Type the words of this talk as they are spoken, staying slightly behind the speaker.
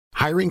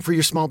Hiring for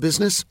your small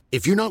business?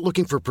 If you're not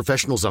looking for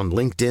professionals on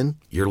LinkedIn,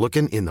 you're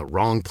looking in the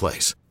wrong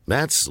place.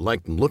 That's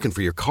like looking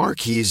for your car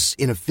keys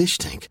in a fish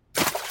tank.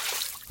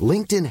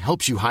 LinkedIn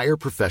helps you hire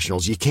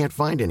professionals you can't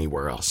find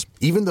anywhere else,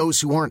 even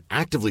those who aren't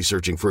actively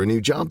searching for a new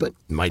job but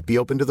might be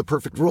open to the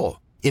perfect role.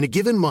 In a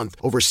given month,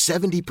 over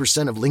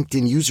 70% of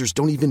LinkedIn users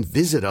don't even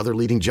visit other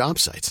leading job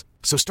sites.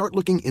 So start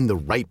looking in the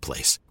right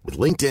place. With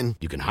LinkedIn,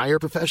 you can hire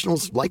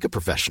professionals like a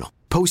professional.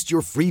 Post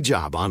your free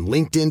job on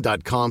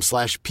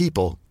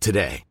linkedin.com/people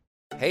today.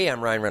 Hey,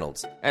 I'm Ryan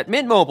Reynolds. At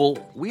Mint Mobile,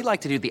 we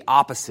like to do the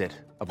opposite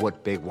of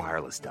what Big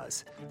Wireless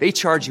does. They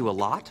charge you a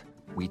lot,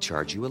 we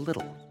charge you a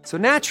little. So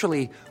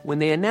naturally, when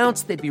they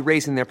announced they'd be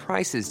raising their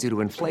prices due to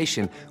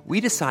inflation,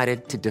 we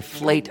decided to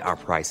deflate our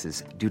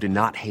prices due to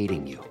not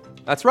hating you.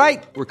 That's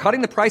right. We're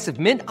cutting the price of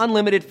Mint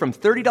Unlimited from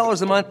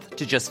 $30 a month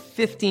to just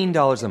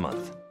 $15 a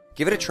month.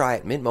 Give it a try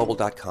at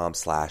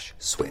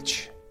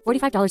mintmobile.com/switch.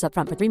 $45 up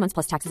front for 3 months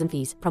plus taxes and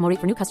fees. Promo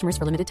rate for new customers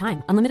for limited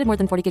time. Unlimited more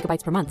than 40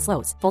 gigabytes per month.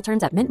 Slows full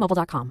terms at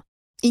mintmobile.com.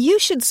 You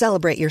should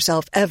celebrate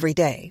yourself every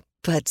day.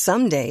 But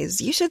some days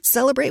you should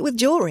celebrate with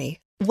jewelry.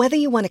 Whether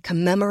you want to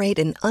commemorate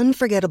an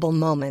unforgettable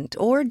moment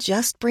or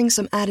just bring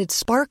some added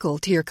sparkle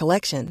to your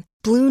collection,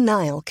 Blue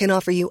Nile can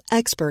offer you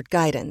expert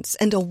guidance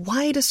and a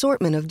wide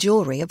assortment of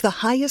jewelry of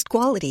the highest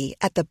quality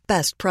at the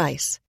best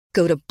price.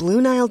 Go to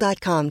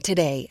BlueNile.com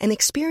today and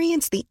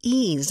experience the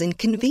ease and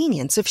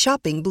convenience of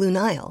shopping Blue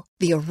Nile,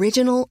 the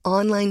original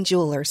online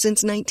jeweler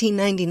since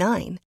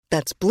 1999.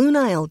 That's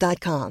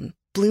BlueNile.com.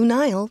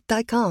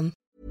 BlueNile.com.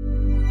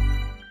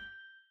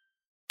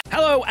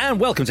 Hello and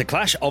welcome to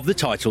Clash of the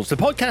Titles, the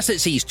podcast that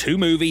sees two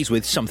movies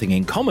with something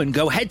in common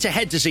go head to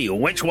head to see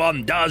which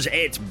one does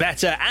it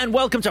better. And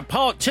welcome to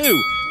part 2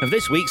 of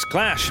this week's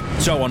Clash.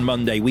 So on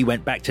Monday we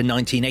went back to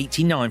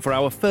 1989 for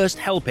our first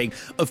helping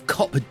of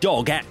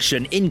cop-dog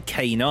action in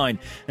K9.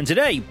 And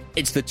today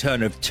it's the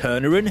turn of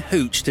Turner and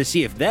Hooch to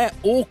see if their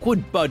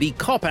awkward buddy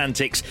cop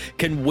antics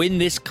can win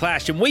this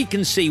clash, and we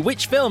can see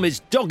which film is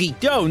Doggy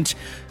Don't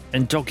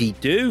and Doggy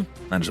Do.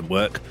 That doesn't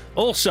work.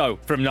 Also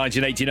from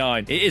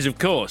 1989, it is, of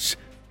course,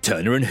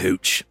 Turner and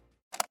Hooch.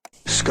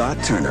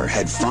 Scott Turner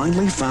had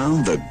finally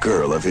found the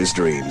girl of his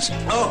dreams.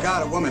 Oh,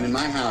 God, a woman in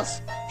my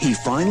house. He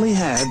finally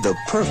had the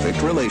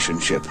perfect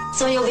relationship.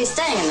 So you'll be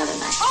staying another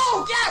night?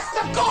 Oh, yes,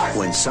 of course!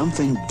 When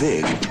something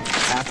big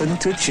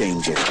happened to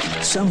change it.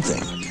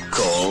 Something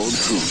called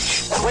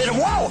Hooch. Wait,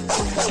 whoa!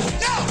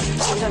 No!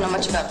 You don't know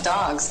much about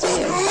dogs, do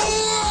you?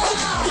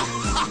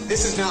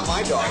 This is not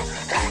my dog.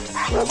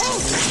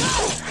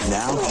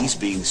 Now he's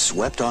being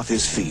swept off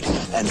his feet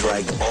and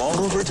dragged all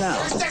over town.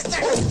 What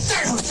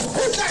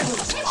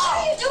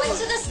are you doing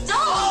to this dog?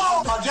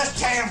 Oh, I'll just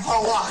take him for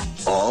a walk.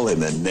 All in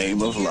the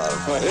name of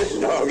love. This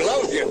dog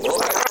loves you.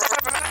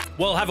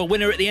 We'll have a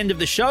winner at the end of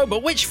the show,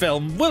 but which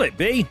film will it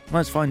be?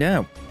 Let's find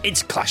out.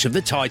 It's Clash of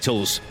the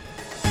Titles.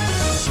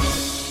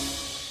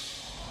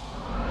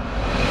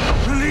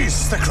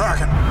 Release the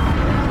Kraken.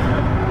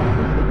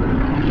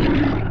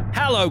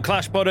 Hello,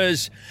 Clash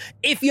Potters.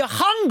 If you're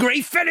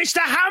hungry, finish the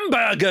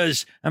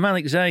hamburgers. I'm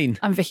Alex Zane.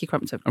 I'm Vicky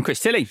Crumpton. I'm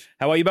Chris Tilley.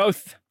 How are you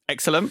both?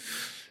 Excellent.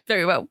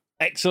 Very well.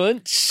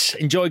 Excellent.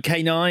 Enjoyed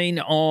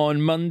K9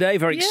 on Monday.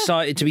 Very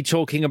excited to be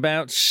talking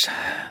about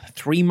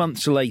 3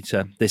 months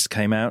later. This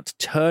came out.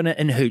 Turner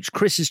and Hooch.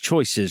 Chris's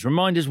choices.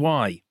 Remind us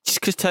why. Just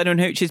because Turner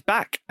and Hooch is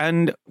back,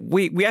 and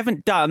we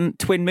haven't done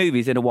twin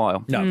movies in a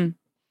while. No.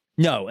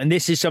 No, and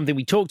this is something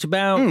we talked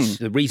about.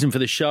 The reason for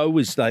the show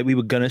was that we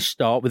were going to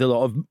start with a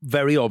lot of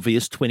very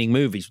obvious twinning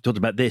movies. We talked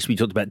about this. We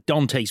talked about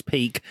Dante's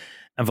Peak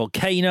and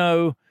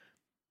Volcano.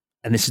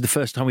 And this is the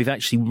first time we've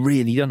actually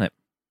really done it.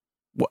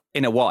 What,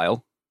 in a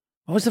while?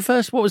 What was the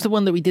first? What was the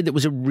one that we did that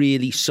was a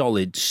really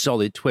solid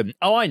twin?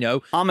 Oh, I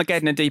know.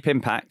 Armageddon and Deep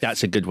Impact.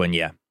 That's a good one,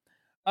 yeah.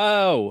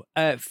 Oh,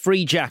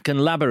 Free Jack and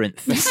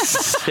Labyrinth.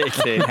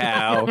 Shit in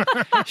hell.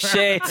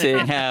 Shit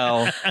in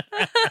hell.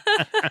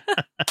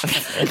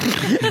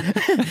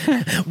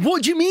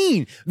 What do you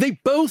mean? They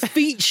both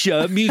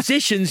feature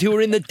musicians who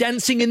are in the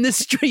Dancing in the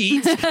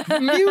Street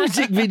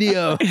music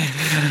video.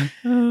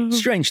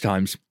 Strange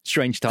times.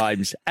 Strange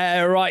times.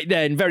 Right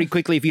then, very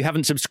quickly, if you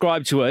haven't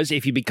subscribed to us,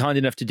 if you'd be kind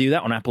enough to do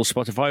that on Apple,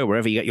 Spotify, or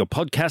wherever you get your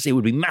podcasts, it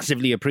would be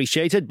massively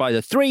appreciated by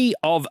the three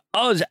of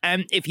us.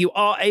 And if you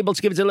are able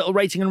to give us a little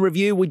rating and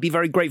review, we'd be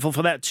very grateful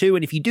for that too.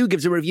 And if you do give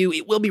us a review,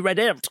 it will be read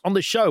out on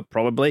the show,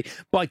 probably,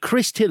 by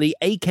Chris Tilley,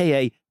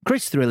 a.k.a.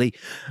 Chris Thrilly,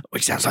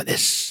 which sounds like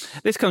this.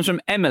 This comes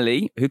from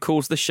Emily, who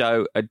calls the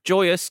show a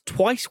joyous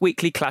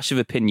twice-weekly clash of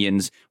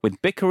opinions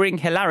with bickering,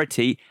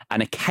 hilarity,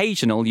 and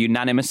occasional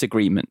unanimous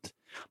agreement.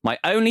 My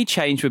only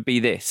change would be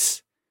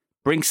this.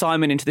 Bring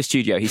Simon into the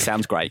studio. He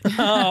sounds great.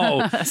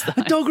 Oh,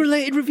 a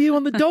dog-related review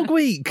on the Dog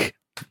Week.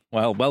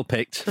 Well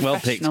picked. Well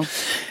picked.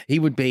 He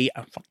would be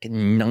a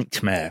fucking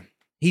nightmare.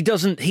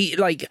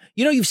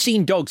 You've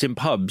seen dogs in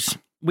pubs.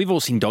 We've all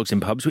seen dogs in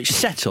pubs which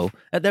settle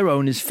at their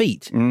owner's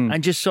feet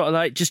and just sort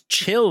of just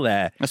chill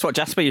there. That's what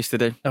Jasper used to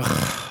do.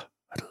 Ugh,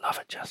 I'd love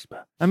it,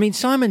 Jasper. I mean,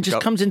 Simon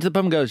just comes into the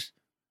pub and goes,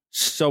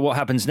 so what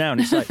happens now?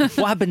 And it's like,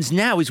 what happens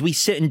now is we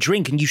sit and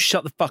drink and you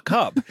shut the fuck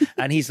up.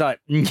 And he's like,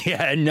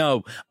 yeah,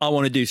 no, I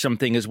want to do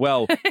something as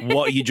well.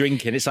 What are you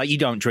drinking? It's like, you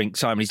don't drink,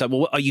 Simon. He's like,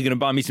 well, are you going to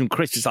buy me some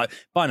crisps? It's like,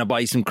 fine, I'll buy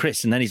you some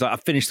crisps. And then he's like, I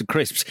finished the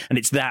crisps and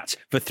it's that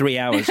for 3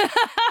 hours.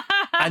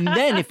 And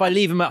then if I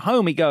leave him at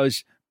home, he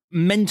goes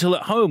mental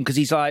at home because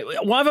he's like,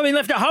 why have I been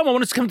left at home? I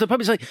want us to come to the pub.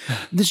 It's like,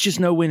 there's just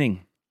no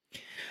winning.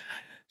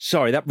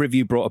 Sorry, that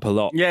review brought up a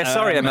lot. Yeah,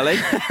 sorry, Emily.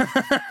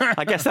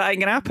 I guess that ain't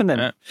going to happen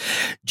then.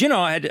 Do you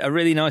know, I had a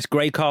really nice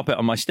grey carpet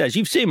on my stairs.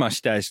 You've seen my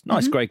stairs.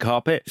 Nice grey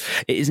carpet.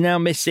 It is now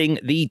missing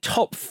the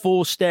top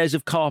 4 stairs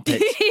of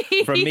carpet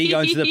from me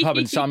going to the pub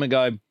and Simon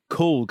going,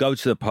 cool, go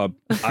to the pub.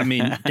 I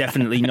mean,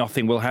 definitely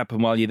nothing will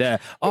happen while you're there.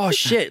 Oh,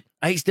 shit.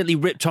 I accidentally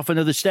ripped off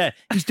another stair.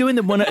 He's doing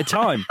them one at a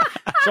time.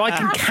 So I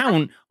can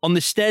count on the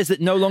stairs that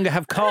no longer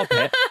have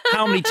carpet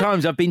how many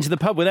times I've been to the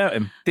pub without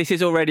him. This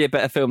is already a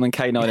better film than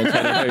K9 and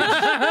Turner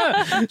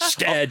and Hooch.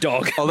 Stair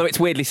dog. Although it's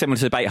weirdly similar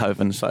to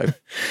Beethoven, so.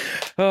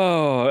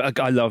 Oh,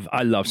 I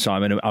love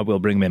Simon. I will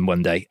bring him in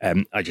one day.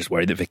 I just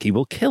worry that Vicky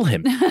will kill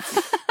him.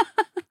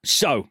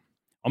 So,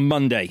 on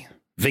Monday,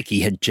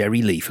 Vicky had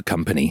Jerry Lee for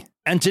company.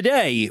 And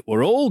today,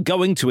 we're all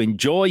going to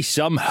enjoy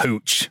some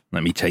hooch.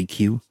 Let me take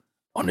you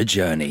on a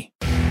journey.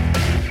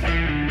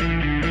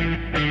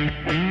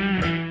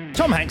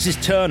 Tom Hanks is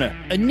Turner,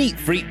 a neat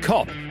freak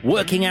cop,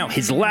 working out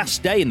his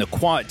last day in the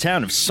quiet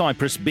town of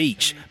Cypress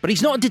Beach. But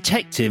he's not a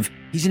detective,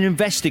 he's an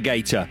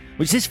investigator,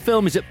 which this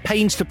film is at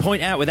pains to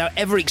point out without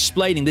ever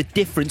explaining the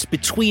difference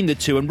between the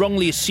two and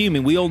wrongly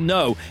assuming we all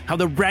know how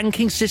the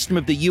ranking system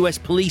of the US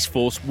police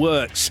force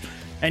works.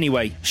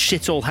 Anyway,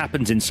 shit all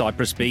happens in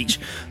Cypress Beach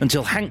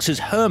until Hanks's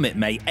hermit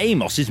mate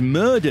Amos is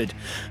murdered.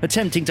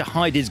 Attempting to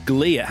hide his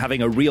glee at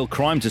having a real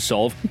crime to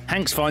solve,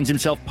 Hanks finds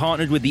himself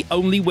partnered with the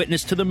only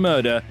witness to the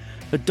murder,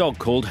 a dog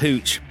called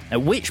Hooch.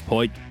 At which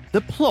point,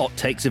 the plot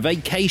takes a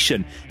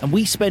vacation, and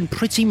we spend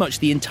pretty much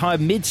the entire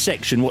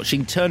midsection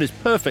watching Turner's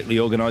perfectly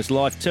organised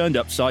life turned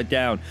upside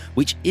down,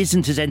 which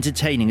isn't as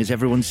entertaining as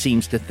everyone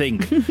seems to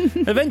think.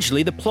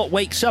 Eventually, the plot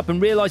wakes up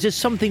and realises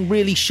something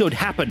really should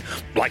happen,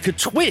 like a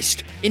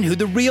twist in who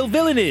the real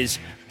villain is.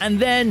 And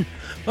then,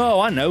 oh,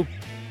 I know,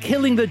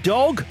 killing the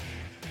dog?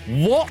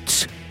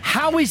 What?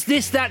 How is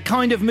this that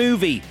kind of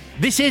movie?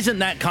 This isn't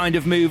that kind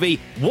of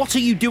movie. What are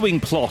you doing,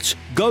 plot?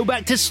 Go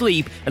back to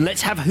sleep and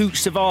let's have Hooch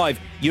survive.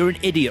 You're an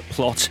idiot,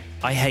 plot.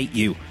 I hate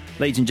you.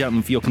 Ladies and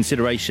gentlemen, for your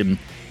consideration,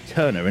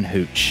 Turner and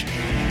Hooch.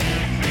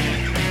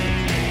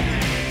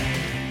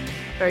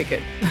 Very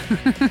good.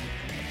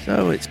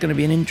 So it's going to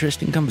be an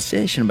interesting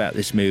conversation about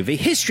this movie.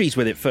 History's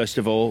with it, first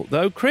of all,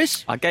 though,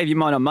 Chris. I gave you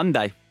mine on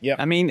Monday. Yeah.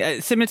 I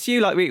mean, similar to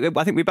you, like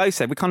I think we both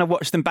said, we kind of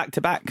watched them back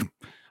to back.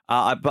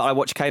 But I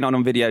watched K9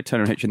 on video,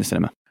 Turner and Hooch in the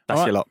cinema. That's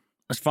All right. your lot.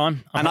 That's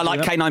fine. And I like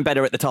K9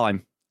 better at the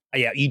time.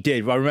 Yeah, you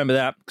did. I remember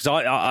that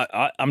because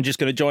I'm just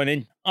going to join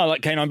in. I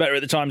like K9 better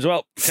at the time as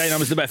well. K9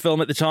 was the best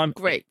film at the time.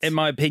 Great. In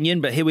my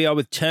opinion. But here we are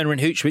with Turner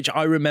and Hooch, which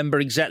I remember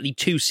exactly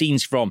 2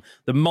 scenes from.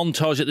 The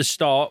montage at the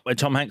start where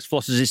Tom Hanks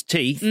flosses his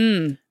teeth.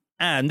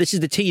 And this is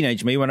the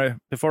teenage me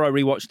before I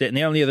rewatched it. And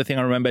the only other thing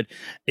I remembered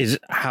is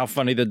how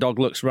funny the dog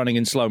looks running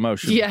in slow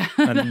motion. Yeah,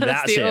 And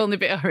that's the only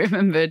bit I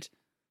remembered.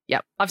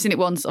 Yeah, I've seen it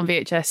once on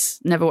VHS,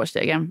 never watched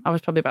it again. I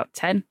was probably about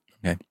 10.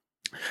 Okay.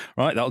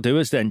 Right, that'll do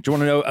us then. Do you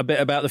want to know a bit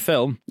about the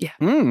film? Yeah.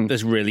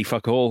 There's really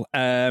fuck all.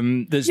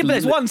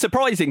 There's one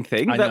surprising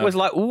thing that was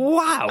like,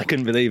 wow. I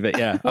couldn't believe it,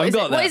 yeah. What is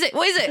it?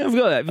 I've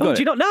got that. Do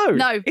you not know?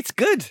 No. It's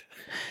good.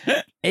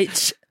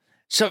 It's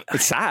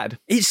sad.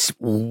 It's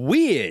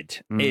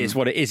weird, is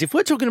what it is. If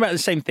we're talking about the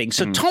same thing.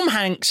 So Tom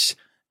Hanks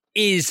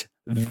is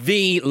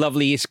the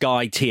loveliest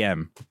guy,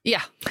 TM.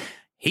 Yeah.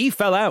 He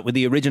fell out with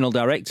the original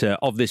director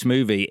of this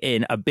movie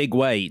in a big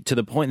way, to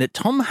the point that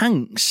Tom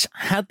Hanks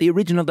had the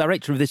original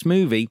director of this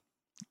movie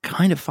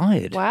kind of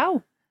fired.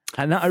 Wow.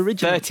 And that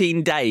original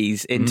 13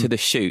 days into the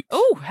shoot.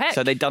 Oh, heck.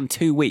 So they'd done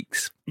 2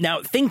 weeks.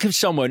 Now, think of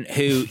someone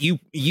who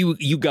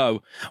you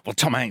go, well,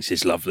 Tom Hanks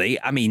is lovely.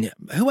 I mean,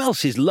 who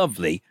else is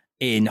lovely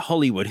in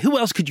Hollywood? Who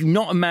else could you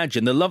not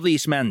imagine the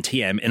loveliest man,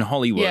 TM, in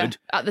Hollywood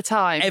at the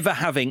time ever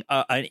having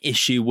an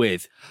issue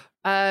with?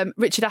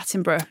 Richard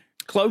Attenborough.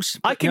 Close.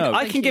 I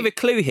can give a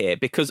clue here,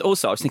 because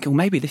also I was thinking, well,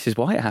 maybe this is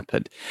why it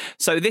happened.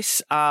 So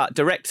this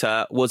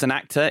director is an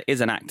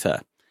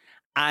actor.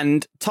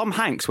 And Tom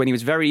Hanks, when he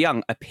was very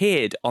young,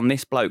 appeared on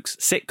this bloke's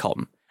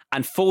sitcom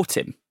and fought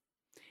him.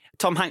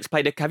 Tom Hanks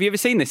have you ever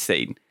seen this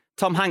scene?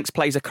 Tom Hanks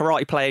plays a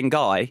karate playing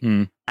guy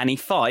and he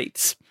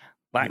fights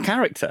that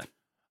character.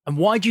 And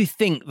why do you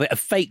think that a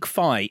fake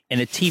fight in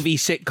a TV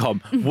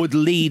sitcom would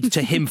lead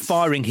to him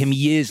firing him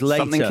years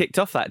later? Something kicked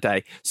off that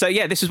day. So,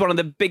 yeah, this was one of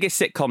the biggest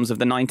sitcoms of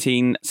the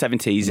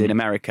 1970s in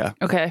America.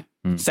 Okay.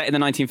 Set in the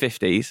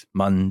 1950s.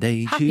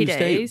 Monday, Happy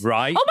Tuesday, Days.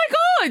 right? Oh, my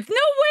God. No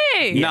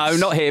way. No,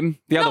 not him.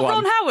 The other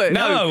one. Ron Howard.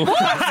 No.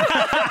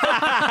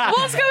 What?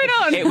 What's going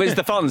on? It was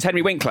the Fonz,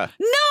 Henry Winkler.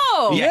 No.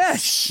 No.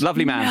 Yes.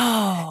 Lovely man.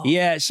 No.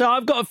 Yeah, so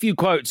I've got a few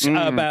quotes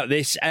about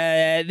this.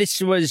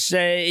 This was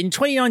in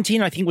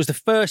 2019, I think, was the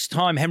first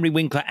time Henry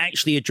Winkler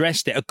actually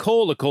addressed it. A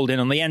caller called in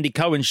on the Andy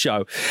Cohen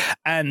show,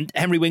 and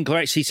Henry Winkler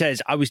actually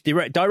says, I was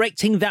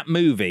directing that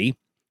movie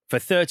for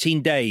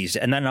 13 days,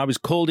 and then I was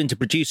called into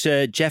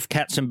producer Jeff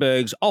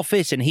Katzenberg's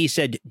office, and he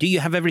said, do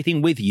you have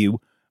everything with you?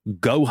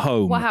 Go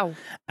home. Wow.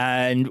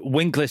 And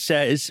Winkler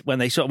says, when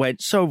they sort of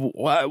went, so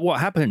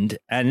what happened?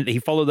 And he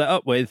followed that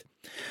up with,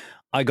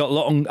 I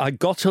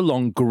got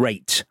along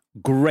great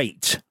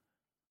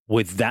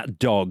with that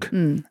dog.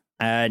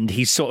 And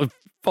he sort of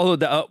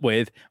followed that up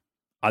with,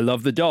 I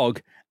love the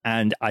dog,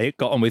 and I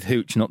got on with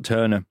Hooch, not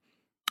Turner.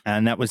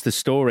 And that was the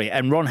story.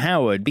 And Ron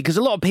Howard, because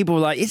a lot of people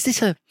were like, is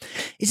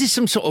this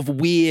some sort of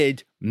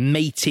weird,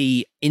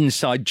 matey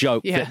inside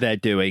joke that they're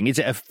doing? Is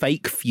it a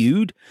fake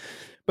feud?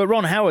 But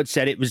Ron Howard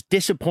said it was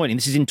disappointing.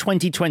 This is in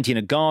 2020 in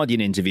a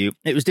Guardian interview.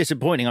 It was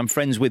disappointing. I'm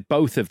friends with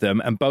both of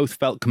them, and both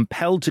felt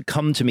compelled to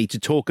come to me to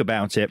talk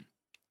about it.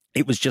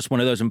 It was just one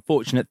of those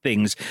unfortunate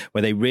things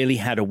where they really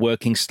had a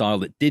working style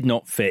that did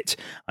not fit.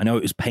 I know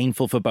it was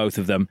painful for both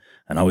of them,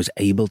 and I was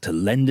able to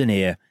lend an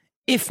ear,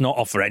 if not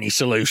offer any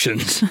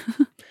solutions.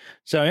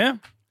 So, yeah,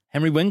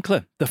 Henry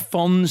Winkler, the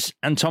Fonz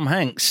and Tom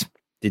Hanks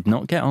did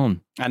not get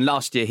on. And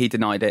last year he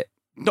denied it.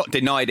 Not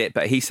denied it,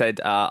 but he said,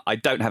 I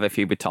don't have a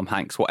feud with Tom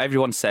Hanks. What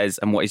everyone says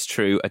and what is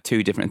true are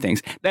two different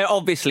things. They're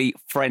obviously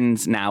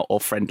friends now, or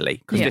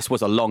friendly, because this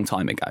was a long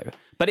time ago.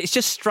 But it's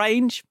just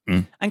strange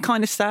and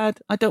kind of sad.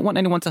 I don't want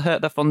anyone to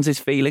hurt the Fonz's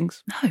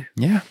feelings. No.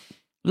 Yeah.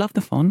 Love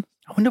the Fonz.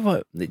 I wonder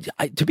what,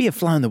 to be a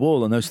fly on the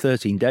wall on those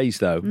 13 days,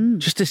 though,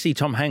 just to see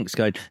Tom Hanks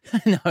going,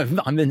 no,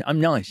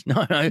 I'm nice.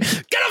 No, get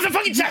off the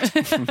fucking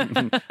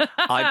set.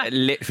 I've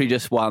literally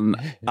just won.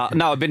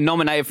 No, I've been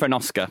nominated for an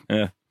Oscar.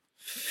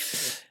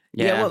 Yeah.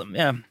 But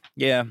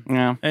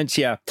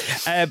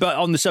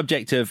on the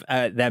subject of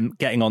them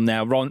getting on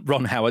now,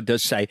 Ron Howard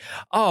does say,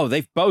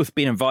 they've both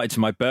been invited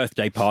to my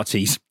birthday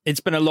parties.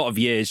 It's been a lot of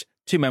years.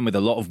 Two men with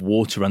a lot of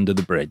water under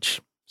the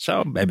bridge.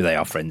 So maybe they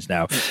are friends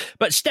now.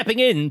 But stepping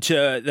into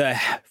the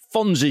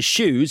Fonz's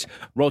shoes,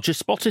 Roger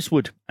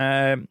Spottiswoode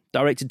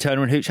directed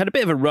Turner and Hooch. Had a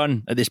bit of a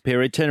run at this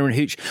period. Turner and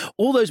Hooch,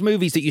 all those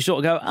movies that you sort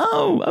of go,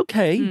 oh,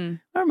 okay,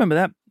 I remember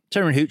that.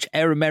 Turner and Hooch,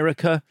 Air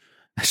America,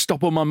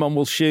 Stop or My Mum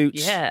Will Shoot.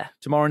 Yeah.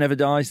 Tomorrow Never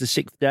Dies, The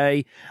Sixth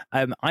Day.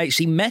 I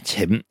actually met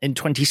him in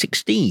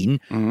 2016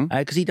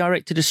 because he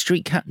directed A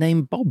Street Cat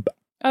Named Bob.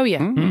 Oh,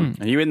 yeah.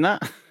 Are you in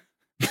that?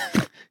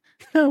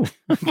 No.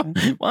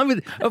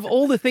 Of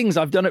all the things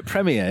I've done at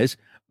premieres,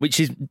 which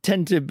is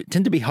tend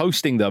to be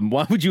hosting them,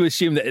 why would you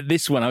assume that at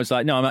this one I was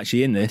like, no, I'm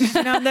actually in this?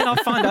 Now and then I'll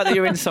find out that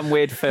you're in some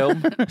weird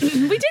film. We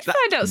did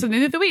find out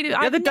something the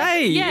other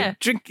day. Yeah.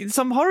 Drinking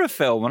some horror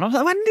film. And I was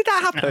like, when did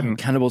that happen?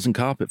 Cannibals and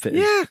Carpet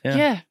Fitters.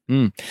 Yeah.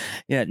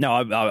 Yeah, no,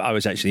 I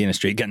was actually in A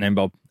Street Cat Named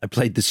Bob. I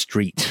played the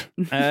street.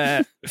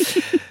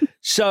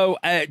 So,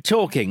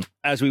 talking,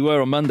 as we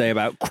were on Monday,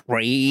 about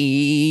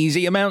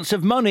crazy amounts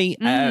of money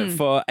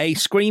for a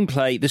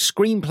screenplay. The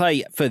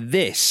screenplay for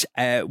this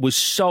was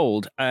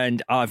sold,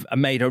 and I've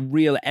made a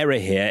real error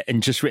here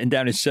and just written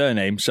down his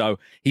surname. So,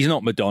 he's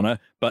not Madonna,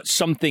 but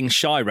something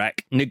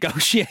Chirac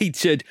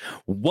negotiated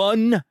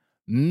 $1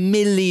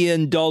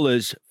 million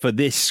for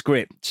this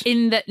script.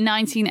 In the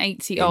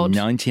 1980 odd.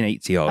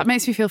 1980 odd. That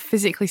makes me feel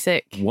physically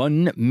sick.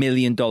 $1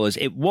 million.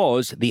 It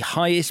was the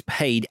highest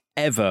paid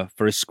ever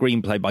for a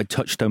screenplay by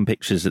Touchstone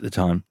Pictures at the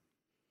time.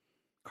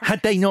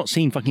 Had they not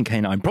seen fucking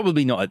K9?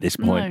 Probably not at this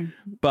point. No.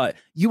 But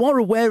you are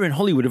aware in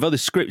Hollywood of other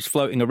scripts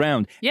floating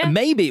around. Yeah. And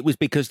maybe it was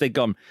because they've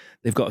got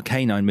a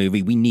K9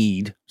 movie. We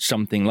need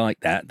something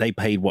like that. They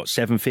paid, what,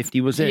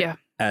 $750 was it? Yeah.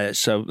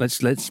 So let's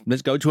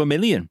go to $1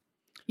 million.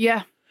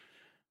 Yeah.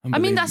 I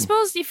mean, I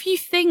suppose if you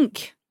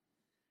think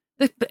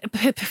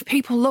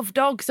people love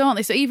dogs, don't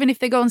they? So even if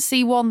they go and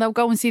see one, they'll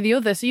go and see the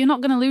other. So you're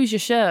not going to lose your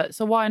shirt.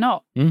 So why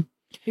not? Who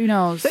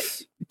knows?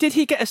 But did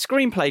he get a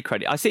screenplay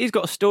credit? I see he's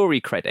got a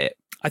story credit.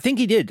 I think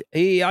he did.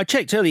 I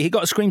checked earlier. He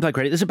got a screenplay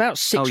credit. There's about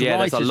 6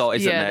 writers. There's a lot,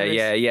 isn't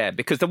there? Yeah.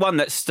 Because the one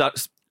that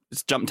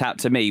jumped out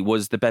to me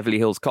was the Beverly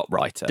Hills Cop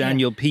writer,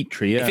 Daniel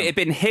Petrie. Yeah. If it had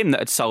been him that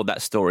had sold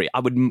that story,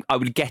 I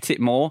would get it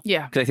more.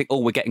 Yeah, because I think,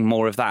 we're getting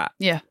more of that.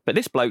 Yeah, but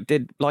this bloke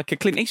did like a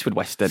Clint Eastwood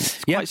western.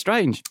 It's quite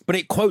strange. But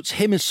it quotes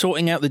him as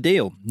sorting out the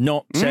deal,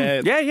 not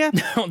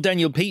not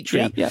Daniel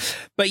Petrie. Yeah.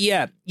 But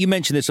yeah, you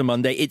mentioned this on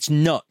Monday. It's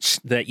nuts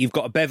that you've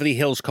got a Beverly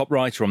Hills Cop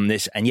writer on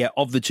this, and yet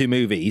of the two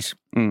movies,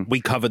 we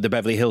covered the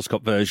Beverly Hills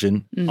Cop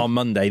version on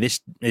Monday.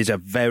 This is a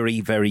very,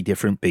 very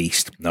different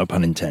beast. No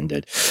pun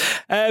intended.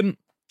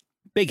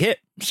 Big hit,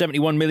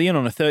 $71 million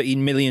on a $13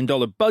 million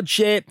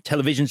budget.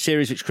 Television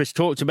series, which Chris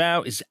talked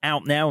about, is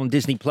out now on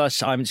Disney+. I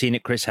haven't seen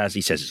it. Chris has.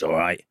 He says it's all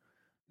right.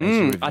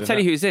 I tell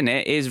you who's in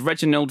it is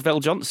Reginald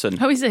VelJohnson.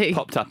 Oh, is he?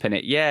 Popped up in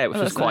it, which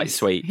was quite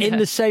sweet. In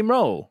the same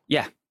role?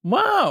 Yeah.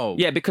 Wow.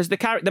 Yeah, because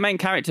the main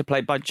character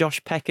played by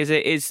Josh Peck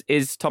is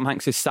Tom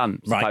Hanks'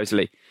 son,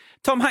 supposedly.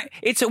 Right. Tom Hanks,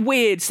 it's a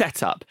weird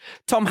setup.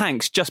 Tom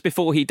Hanks, just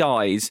before he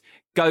dies,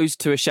 goes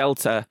to a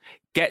shelter,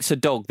 gets a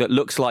dog that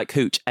looks like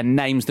Hooch and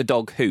names the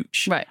dog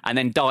Hooch, right, and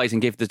then dies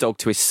and gives the dog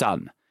to his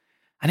son.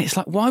 And it's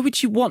like, why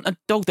would you want a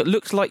dog that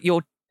looks like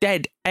your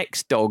dead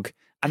ex-dog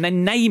and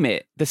then name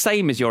it the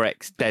same as your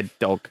ex-dead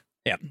dog?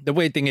 Yeah. The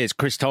weird thing is,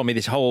 Chris told me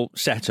this whole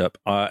setup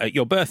at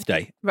your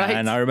birthday. Right.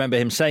 And I remember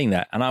him saying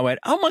that. And I went,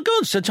 oh my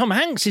God, so Tom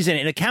Hanks is in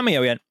it in a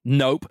cameo. He went,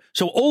 nope.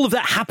 So all of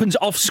that happens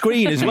off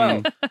screen as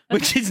well,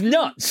 which is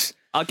nuts.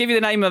 I'll give you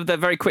the name of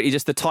very quickly,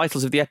 just the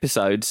titles of the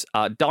episodes.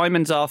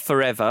 Diamonds Are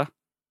Forever.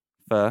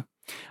 Fur.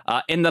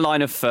 In the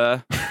Line of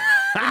Fur.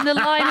 In the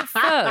Line of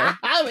Fur?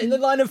 In the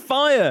Line of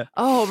Fire.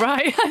 Oh,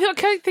 right. I'm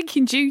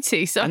thinking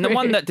Duty, sorry. And the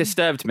one that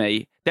disturbed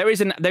me, there's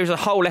a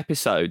whole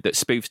episode that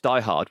spoofs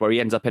Die Hard where he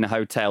ends up in a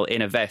hotel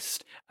in a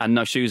vest and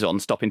no shoes on,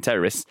 stopping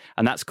terrorists,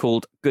 and that's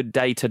called Good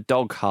Day to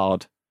Dog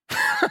Hard.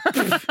 I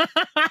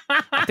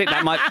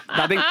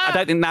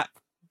don't think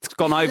that's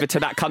gone over to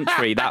that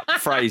country, that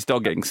phrase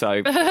dogging.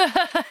 So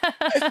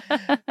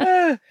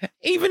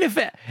even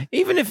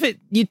if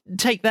you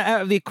take that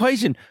out of the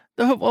equation,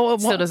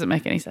 still doesn't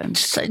make any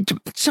sense.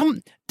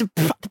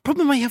 The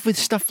problem I have with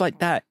stuff like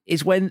that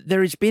is when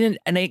there has been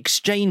an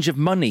exchange of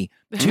money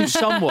to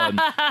someone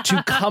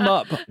to come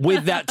up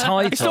with that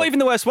title. It's not even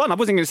the worst one. I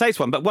wasn't going to say this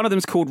one, but one of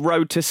them's called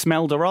Road to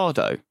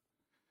Smeldorado.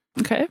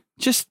 Okay.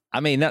 I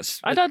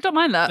don't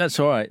mind that. That's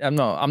all right. I'm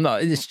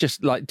not. It's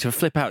just like to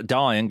flip out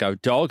Die and go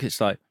dog. It's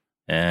like,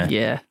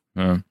 yeah.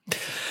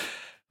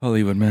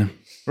 Hollywood, man.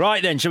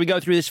 Right then, shall we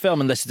go through this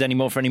film unless there's any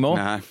more for any more?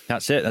 No.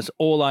 That's it. That's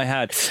all I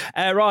had.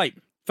 Right.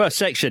 First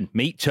section,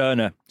 meet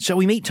Turner. So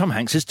we meet Tom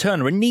Hanks as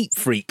Turner, a neat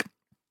freak.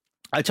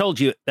 I told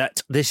you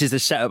that this is the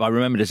setup I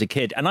remembered as a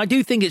kid, and I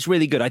do think it's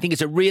really good. I think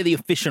it's a really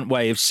efficient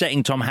way of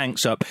setting Tom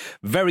Hanks up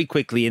very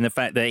quickly in the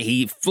fact that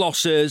he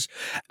flosses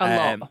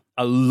a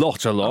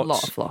lot of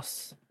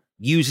floss.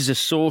 Uses a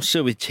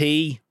saucer with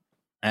tea.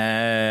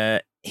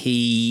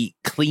 He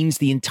cleans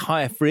the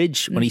entire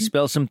fridge when he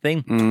spills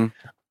something.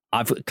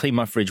 I've cleaned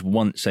my fridge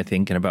once, I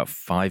think, in about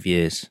 5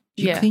 years.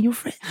 Do you clean your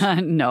fridge?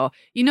 No.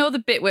 You know the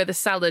bit where the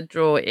salad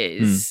drawer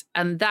is,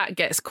 and that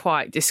gets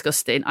quite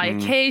disgusting. I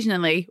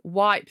occasionally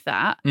wipe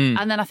that,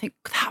 and then I think,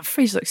 that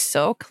fridge looks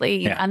so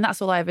clean, and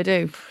that's all I ever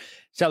do.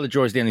 Salad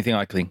drawer is the only thing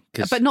I clean.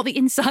 But not the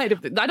inside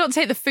of it. I don't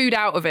take the food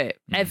out of it,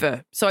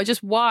 ever. So I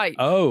just wipe.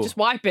 Just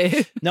wipe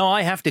it. No,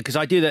 I have to, because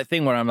I do that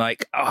thing where I'm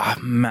like, oh,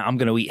 man, I'm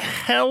going to eat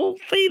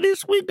healthy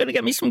this week. Going to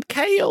get me some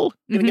kale.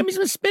 Going to get me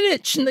some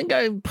spinach. And then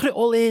go put it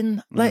all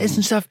in, lettuce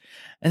and stuff.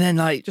 And then,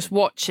 like... just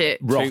watch it.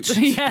 Rots.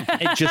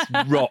 It just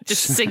rots.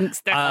 Just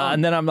sinks down.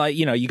 And then I'm like,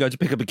 you go to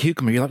pick up a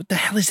cucumber. You're like, what the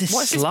hell is this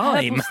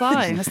slime? This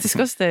slime? That's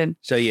disgusting.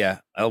 So, yeah,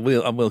 I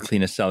will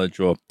clean a salad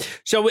drawer.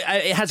 So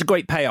it has a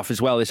great payoff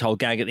as well, this whole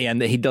gag at the end,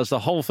 that he does the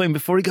whole thing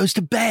before he goes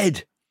to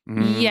bed.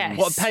 Yes.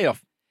 What a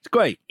payoff. It's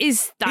great.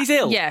 Is that... He's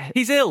ill. Yeah.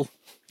 He's ill.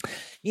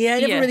 Yeah,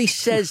 he never really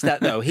says that,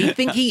 though. I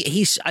think he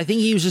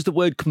uses the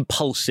word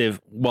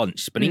compulsive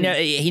once, but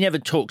he never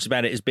talks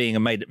about it as being a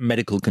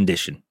medical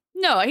condition.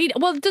 No,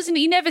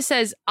 he never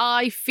says,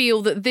 I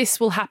feel that this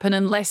will happen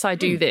unless I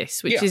do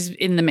this, which is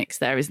in the mix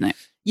there, isn't it?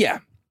 Yeah,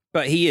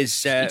 but he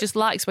is... he just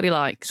likes what he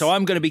likes. So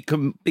I'm going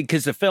to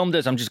because the film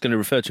does, I'm just going to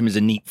refer to him as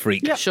a neat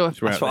freak. Yeah, sure.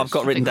 That's what I've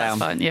got written down.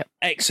 That's fine, yeah.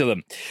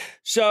 Excellent.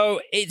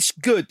 So it's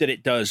good that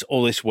it does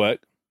all this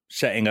work,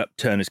 setting up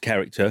Turner's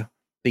character,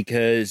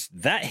 because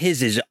that is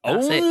his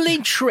only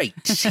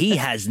trait. He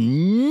has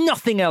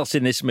nothing else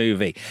in this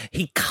movie.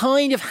 He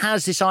kind of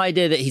has this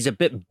idea that he's a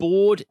bit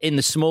bored in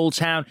the small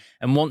town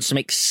and wants some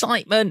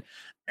excitement.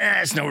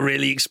 It's not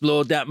really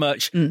explored that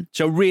much.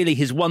 So really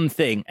his one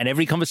thing, and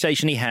every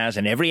conversation he has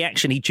and every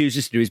action he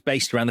chooses to do is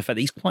based around the fact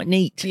that he's quite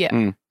neat. Yeah.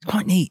 He's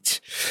quite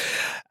neat.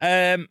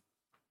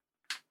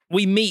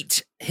 We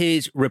meet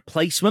his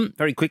replacement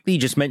very quickly. You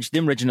just mentioned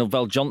him, Reginald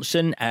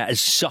VelJohnson, as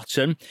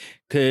Sutton,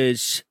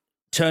 because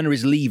Turner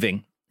is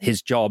leaving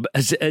his job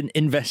as an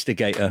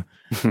investigator,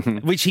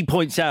 which he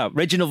points out.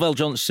 Reginald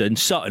VelJohnson,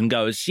 Sutton,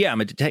 goes, yeah, I'm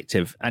a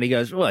detective. And he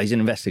goes, well, he's an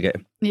investigator.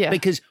 Yeah.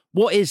 Because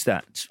what is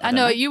that? I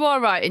know, you are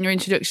right in your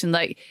introduction.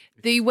 Like,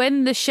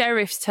 when the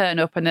sheriffs turn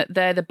up and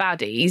they're the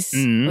baddies,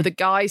 or the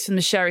guys from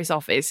the sheriff's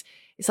office,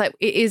 it's like,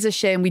 it is a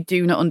shame we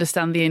do not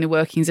understand the inner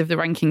workings of the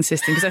ranking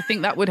system, because I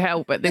think that would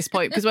help at this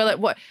point. Because we're like,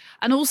 what?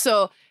 And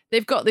also,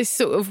 they've got this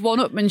sort of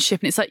one-upmanship,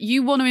 and it's like,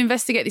 you want to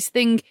investigate this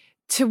thing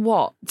to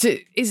what?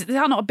 Is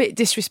that not a bit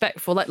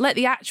disrespectful? Like, let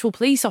the actual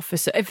police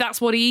officer, if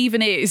that's what he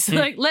even is,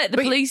 like, let the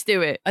police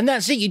do it. And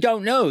that's it. You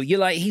don't know. You're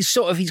like, he's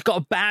got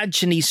a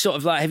badge, and he's sort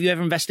of like, have you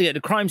ever investigated a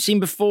crime scene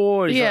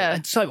before?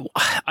 It's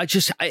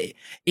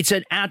it's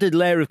an added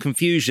layer of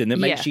confusion that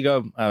makes you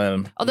go.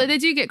 Although they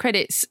do get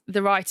credits,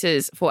 the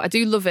writers, for I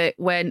do love it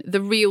when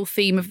the real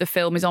theme of the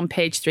film is on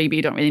page 3, but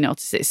you don't really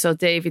notice it. So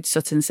David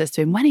Sutton says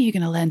to him, when are you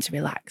going to learn to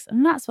relax?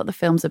 And that's what the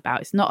film's about.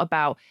 It's not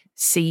about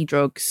sea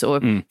drugs or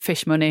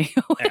fish money.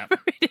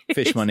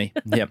 Fish money,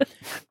 yeah.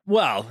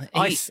 Well,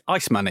 ice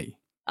money.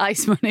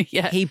 Ice money,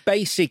 yeah. He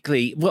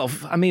basically,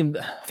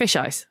 fish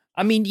ice.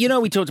 I mean,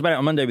 we talked about it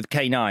on Monday with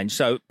K9.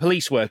 So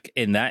police work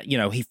in that,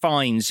 he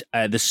finds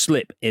the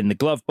slip in the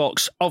glove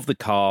box of the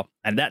car,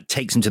 and that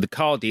takes him to the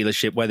car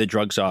dealership where the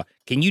drugs are.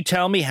 Can you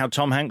tell me how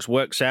Tom Hanks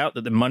works out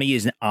that the money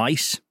is in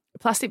ice?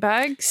 Plastic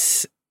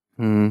bags?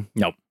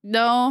 No.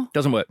 No.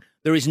 Doesn't work.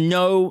 There's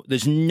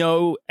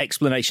no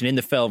explanation in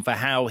the film for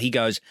how he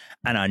goes,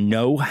 and I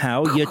know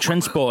how you're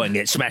transporting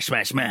it. Smash,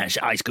 smash, smash.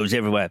 Ice goes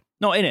everywhere.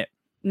 Not in it.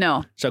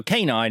 No. So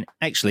K9,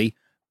 actually,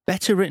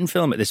 better written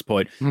film at this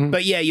point.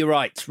 But yeah, you're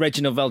right.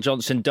 Reginald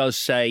VelJohnson does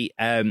say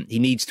he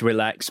needs to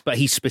relax, but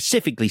he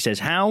specifically says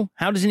how?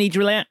 How does he need to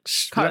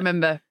relax? Can't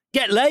remember.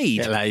 Get laid.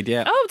 Get laid,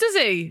 yeah. Oh, does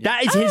he?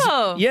 That is his...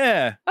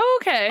 Yeah. Oh,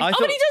 okay. I But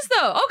thought- he does,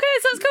 though. Okay,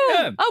 so that's cool.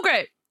 Yeah. Oh,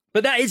 great.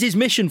 But that is his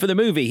mission for the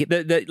movie.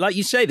 Like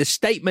you say, the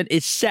statement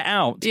is set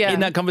out Yeah. in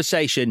that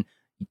conversation.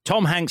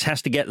 Tom Hanks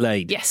has to get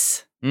laid.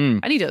 Yes.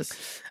 And he does.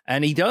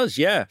 And he does,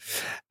 yeah.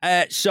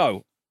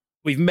 So,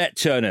 we've met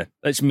Turner.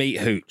 Let's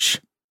meet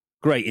Hooch.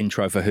 Great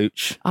intro for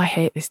Hooch. I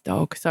hate this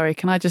dog. Sorry,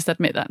 can I just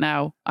admit that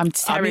now? I'm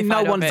terrified I mean,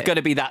 no of one's it. going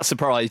to be that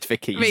surprised,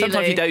 Vicky. Really?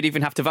 Sometimes you don't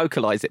even have to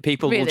vocalise it.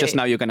 People will Really? just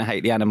know you're going to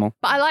hate the animal.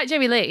 But I like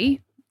Jerry Lee.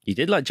 You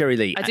did like Jerry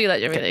Lee. I do like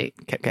Jerry Lee.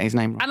 Kept getting his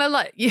name wrong. And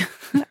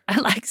I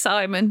like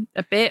Simon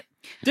a bit.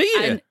 Do you?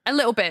 And a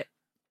little bit.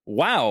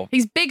 Wow.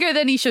 He's bigger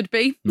than he should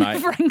be, Right.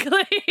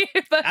 frankly.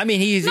 But I mean,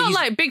 he's not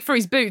like big for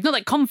his boots, not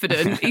like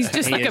confident. He's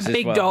just he like is a as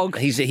big well. dog.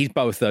 He's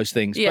both those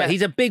things. Yeah. But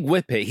he's a big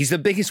whippet. He's the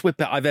biggest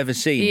whippet I've ever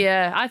seen.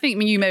 Yeah, I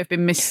think you may have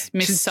been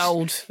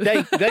missold.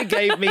 They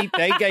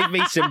gave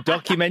me some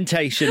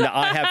documentation that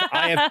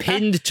I have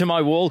pinned to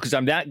my wall because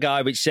I'm that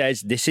guy which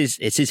says this is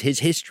his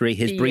history,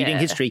 his breeding Yeah.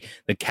 history.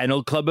 The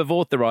Kennel Club have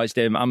authorized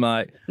him. I'm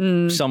like,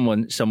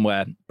 someone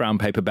somewhere brown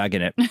paper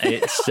bagging it.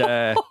 It's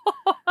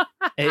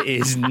it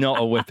is not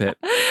a whippet.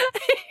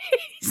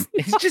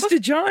 It's just a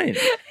giant.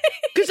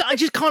 Because I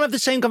just can't have the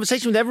same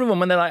conversation with everyone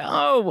when they're like,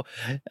 oh,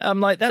 I'm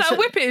like, that's That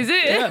whippet, is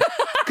it? Yeah.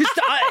 Because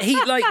he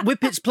like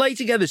whippets play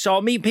together. So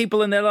I'll meet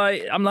people and they're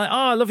like, I'm like, oh,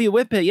 I love your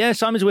whippet. Yeah,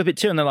 Simon's a whippet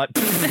too. And they're like,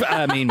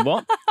 I mean,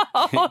 what?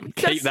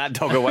 Keep that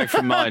dog away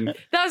from mine.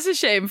 That's a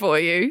shame for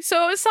you.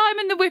 So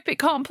Simon the Whippet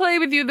can't play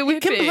with you, the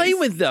Whippets. He can play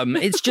with them.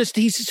 It's just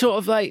he's sort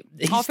of like.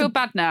 I feel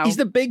bad now. He's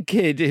the big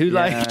kid who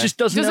like just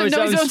doesn't know his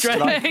own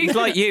strength. He's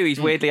like you. He's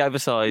weirdly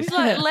oversized. He's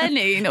like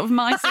Lenny of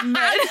Mice and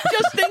Men.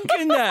 Just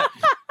thinking that.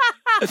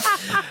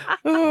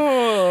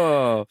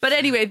 Oh. But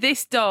anyway,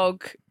 this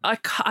dog,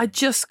 I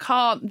just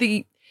can't.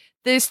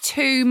 There's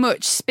too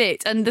much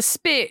spit, and the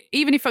spit,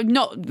 even if I'm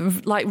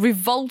not like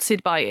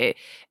revolted by it,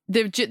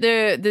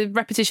 the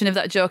repetition of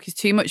that joke is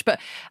too much. But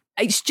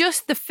it's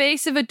just the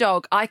face of a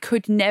dog I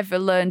could never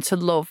learn to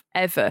love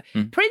ever,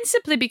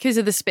 principally because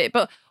of the spit,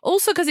 but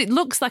also because it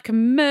looks like a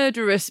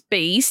murderous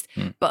beast.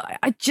 But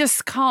I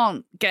just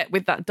can't get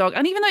with that dog.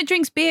 And even though it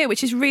drinks beer,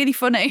 which is really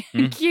funny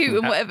and cute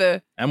and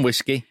whatever. And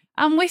whiskey.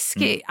 And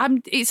whiskey.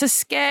 It's a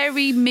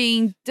scary,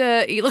 mean,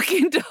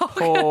 dirty-looking dog.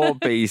 Poor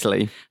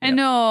Beasley. I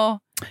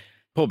know.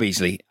 Poor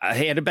Beasley.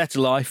 He had a better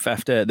life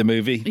after the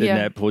movie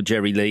than poor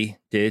Jerry Lee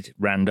did,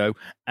 Rando.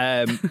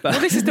 But Well,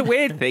 this is the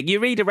weird thing. You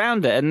read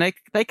around it and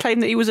they claim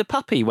that he was a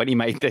puppy when he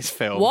made this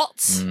film.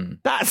 What?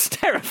 That's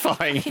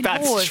terrifying if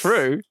that's was.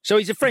 true. So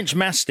he's a French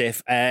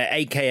Mastiff,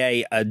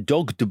 a.k.a. a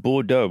Dog de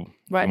Bordeaux.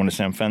 Right. I want to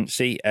sound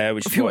fancy.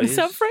 Which If is you what want it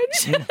to is. sound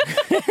French?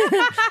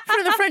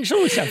 The French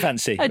always sound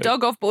fancy. A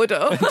dog of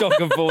Bordeaux. A dog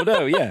of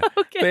Bordeaux, yeah.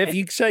 Okay. But if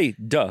you say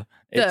duh,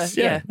 it's,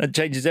 yeah. that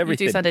changes You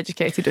everything. do sound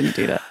educated when you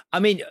do that. I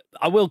mean,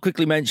 I will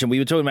quickly mention, we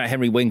were talking about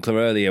Henry Winkler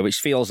earlier, which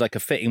feels like a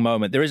fitting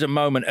moment. There is a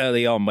moment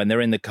early on when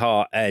they're in the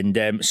car and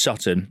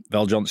Sutton,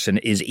 VelJohnson,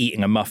 is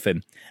eating a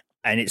muffin.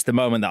 And it's the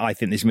moment that I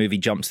think this movie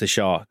jumps the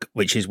shark,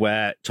 which is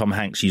where Tom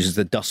Hanks uses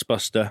the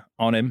dustbuster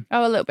on him.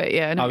 Oh, a little bit,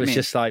 yeah. I know I what you was mean.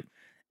 just like,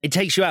 it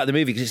takes you out of the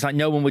movie because it's like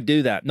no one would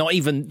do that. Not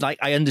even, like,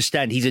 I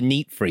understand he's a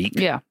neat freak.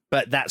 Yeah.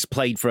 But that's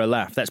played for a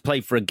laugh. That's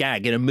played for a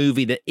gag in a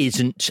movie that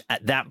isn't,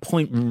 at that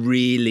point,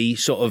 really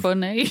sort of...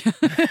 Funny.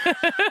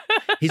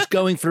 He's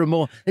going for a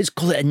more, let's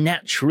call it a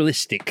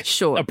naturalistic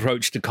Sure.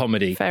 approach to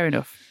comedy. Fair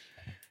enough.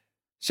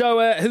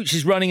 So Hooch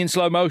is running in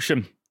slow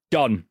motion.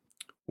 Done.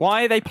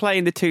 Why are they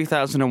playing the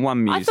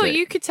 2001 music? I thought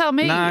you could tell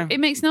me. No. It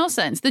makes no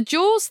sense. The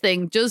Jaws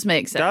thing does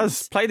make sense.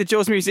 Does. Play the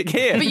Jaws music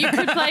here. But you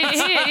could play it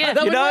here, yeah.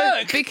 That would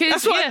work. Because,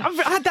 That's what yeah, I've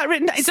had that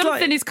written. It's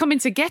something like is coming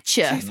to get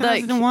you.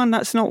 Like, 2001,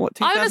 that's not what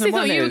 2001 I honestly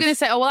thought you were is. going to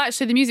say, oh, well,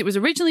 actually, the music was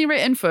originally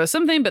written for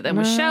something, but then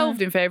was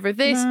shelved in favour of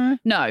this.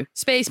 No,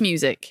 space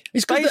music.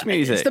 It's got Space the,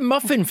 music. It's the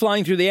muffin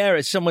flying through the air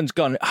as someone's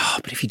gone, oh,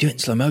 but if you do it in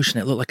slow motion,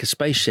 it looked like a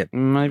spaceship.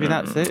 Maybe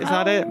that's it. Is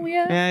that it?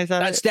 yeah. Is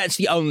that it? That's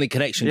the only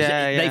connection.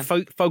 Yeah, They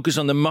yeah. focus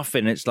on the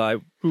muffin. It's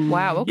like,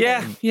 Wow.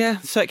 Okay. Yeah,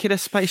 circular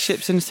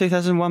spaceships in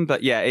 2001,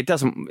 but yeah, it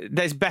doesn't.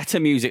 There's better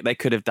music they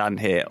could have done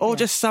here, or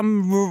just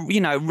some,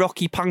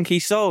 rocky punky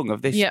song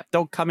of this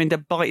dog coming to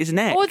bite his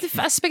neck. Or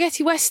a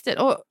spaghetti western,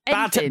 or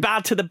anything.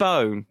 Bad to the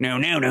bone. No.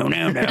 You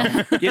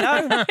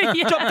know,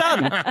 job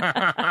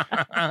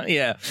done.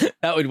 yeah,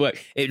 that would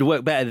work. It would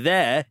work better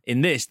there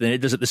in this than it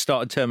does at the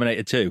start of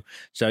Terminator 2.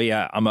 So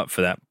yeah, I'm up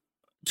for that.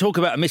 Talk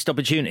about a missed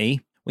opportunity.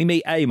 We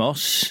meet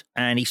Amos,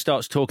 and he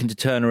starts talking to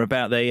Turner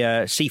about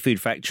the seafood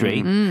factory,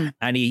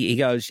 and he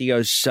goes,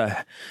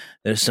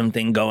 there's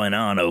something going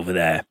on over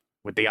there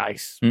With the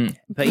ice.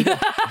 But he-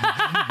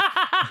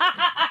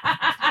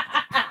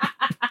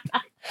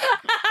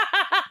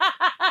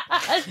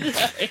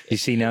 you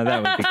see, now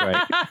that would be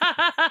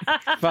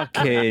great.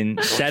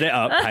 Fucking set it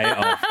up, pay it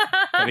off.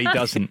 but he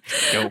doesn't.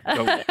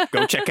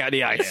 Go check out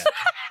the ice.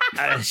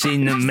 I've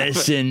seen them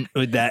messing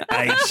with that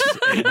ice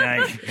at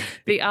night.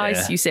 The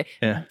ice, you say.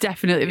 Yeah.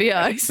 Definitely the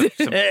ice.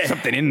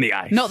 Something in the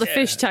ice. Not the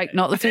fish tank,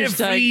 not the fish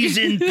They're tank.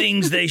 freezing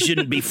things they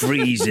shouldn't be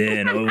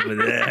freezing over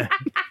there.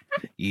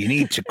 You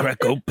need to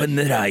crack open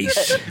the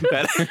ice.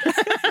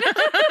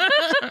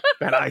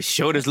 That ice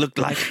sure does look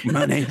like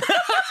money.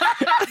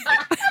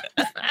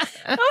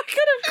 I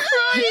could have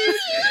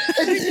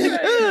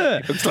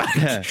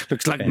cried.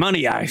 looks like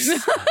money ice.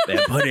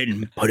 They're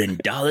putting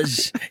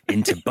dollars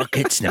into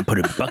buckets and then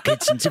putting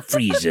buckets into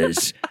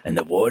freezers, and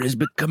the water's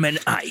becoming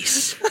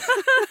ice.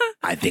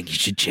 I think you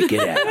should check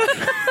it out.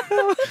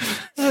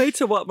 I need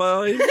to wipe my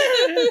eyes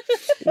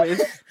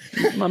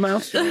with my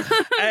mouth.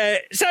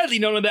 Sadly,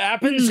 none of that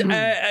happens,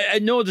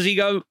 nor does he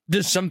go,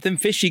 there's something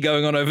fishy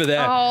going on over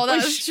there. Oh,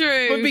 that's Which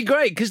true. would be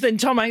great, because then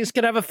Tom Hanks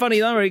could have a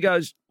funny line where he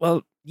goes,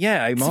 well,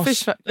 yeah, Amos. It's a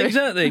fish factory.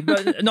 Exactly.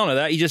 But none of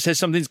that. He just says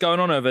something's going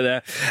on over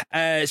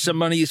there. Some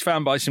money is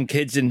found by some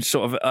kids in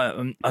sort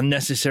of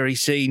unnecessary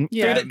scene.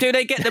 Yeah. Do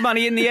they get the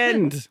money in the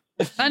end?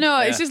 I know,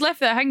 it's just left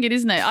there hanging,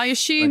 isn't it? I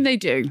assume they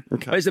do.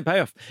 Where's the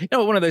payoff? You know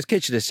what one of those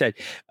kids should have said?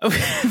 Oh,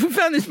 we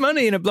found this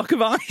money in a block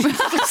of ice.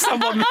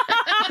 Someone...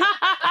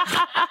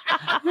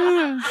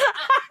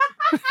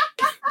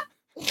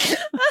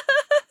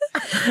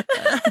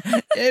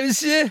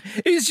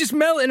 It was just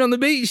melting on the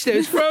beach. It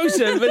was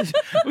frozen. But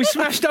we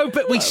smashed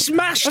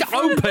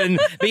open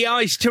the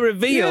ice to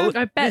reveal.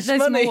 I bet this there's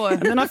money. more.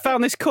 And then I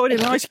found this coin in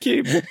an ice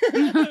cube.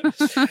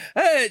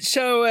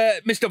 So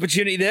missed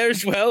opportunity there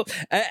as well.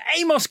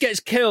 Amos gets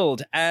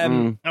killed,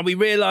 and we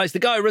realise the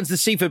guy who runs the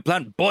seafood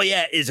plant,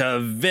 Boyette, is a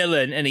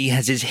villain, and he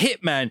has his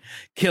hitman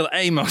kill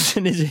Amos,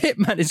 and his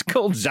hitman is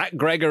called Zach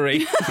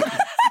Gregory.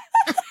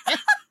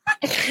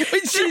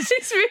 Which is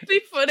It's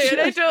really funny, and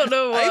I don't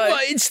know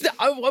why.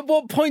 At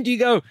what point do you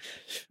go,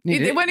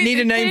 need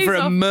a name for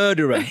a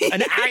murderer,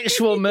 an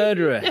actual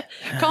murderer?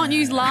 Can't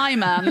use lie,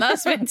 man.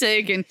 That's been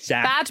taken.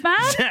 Bad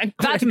man? Zach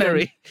Bad man.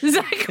 Gregory.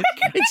 Zach Gregory.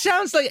 It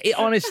sounds like,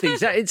 honestly,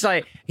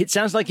 it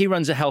sounds like he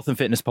runs a health and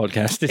fitness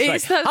podcast.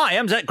 It's like, hi,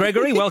 I'm Zach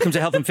Gregory. Welcome to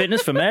Health and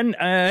Fitness for Men.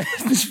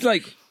 It's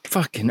like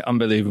fucking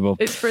unbelievable.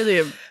 It's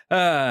brilliant.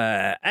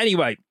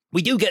 Anyway.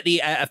 We do get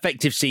the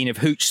effective scene of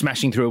Hooch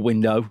smashing through a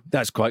window.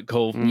 That's quite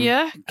cool.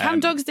 Yeah. Can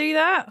dogs do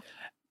that?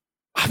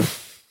 I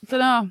don't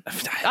know.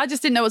 I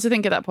just didn't know what to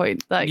think at that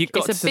point. Like, You've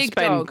got it's to a big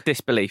suspend dog.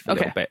 disbelief a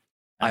little bit,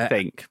 I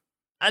think.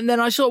 And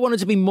then I sort of wanted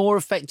to be more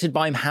affected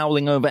by him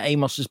howling over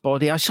Amos's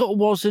body. I sort of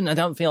wasn't. I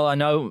don't feel I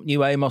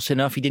knew Amos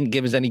enough. He didn't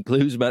give us any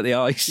clues about the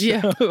ice.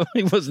 Yeah. So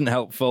it wasn't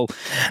helpful.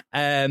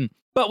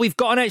 But we've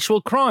got an actual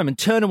crime, and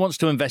Turner wants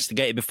to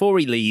investigate it before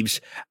he leaves,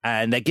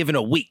 and they're given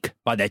a week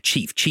by their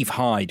chief, Chief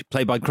Hyde,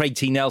 played by Craig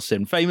T.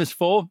 Nelson, famous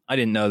for, I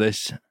didn't know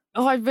this,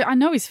 Oh, I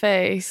know his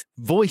face.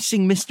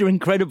 voicing Mr.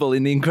 Incredible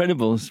in The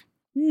Incredibles.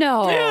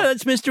 No. Yeah,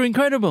 that's Mr.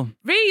 Incredible.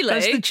 Really?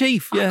 That's the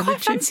chief. I Yeah, quite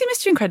the chief. fancy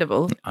Mr.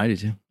 Incredible. I do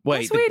too. Wait,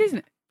 That's weird, isn't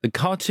it? the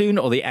cartoon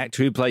or the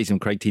actor who plays him,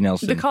 Craig T.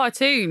 Nelson? The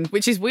cartoon,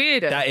 which is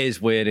weirder. That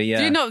is weirder, yeah.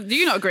 Do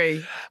you not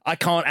agree? I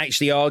can't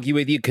actually argue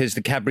with you because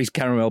the Cadbury's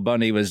Caramel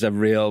Bunny was a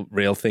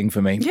real thing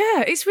for me.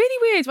 Yeah, it's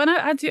really weird. When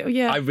I do,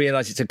 yeah. I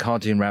realise it's a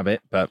cartoon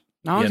rabbit, but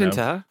No, I was you know.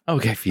 into her.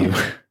 Okay, for you.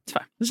 It's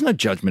fine. There's no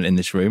judgment in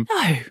this room.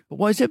 No. But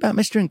what is it about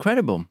Mr.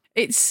 Incredible?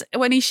 It's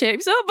when he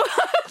shapes up.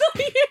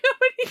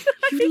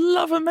 You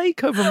love a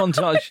makeover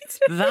montage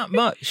that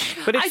much.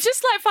 But I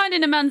just like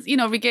finding a man,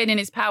 regaining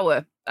his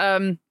power,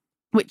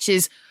 which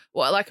is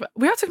what I like about...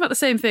 We are talking about the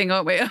same thing,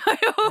 aren't we?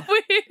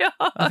 We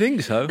are. I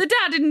think so. The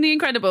dad in The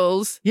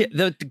Incredibles. Yeah,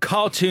 the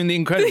cartoon The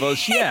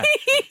Incredibles, yeah.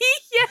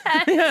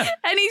 yeah.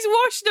 And he's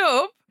washed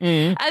up,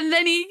 and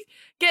then he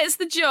gets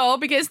the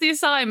job, he gets the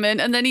assignment,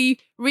 and then he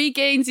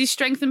regains his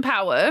strength and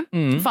power,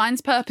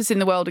 finds purpose in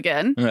the world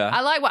again. Yeah.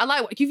 I like what I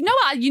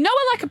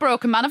like a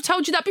broken man. I've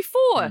told you that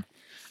before.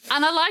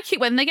 And I like it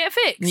when they get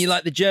fixed. And you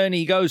like the journey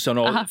he goes on,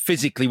 or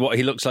physically what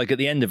he looks like at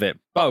the end of it?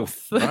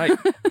 Both, right?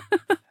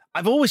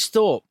 I've always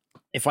thought,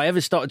 if I ever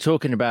started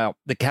talking about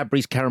the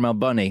Cadbury's Caramel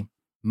Bunny,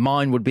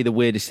 mine would be the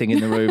weirdest thing in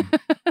the room.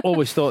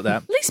 Always thought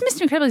that. At least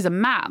Mr. Incredible is a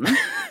man.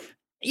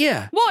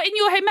 Yeah. What, in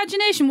your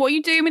imagination, what are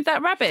you doing with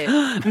that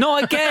rabbit?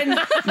 Not again.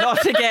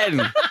 Not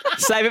again.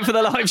 Save it for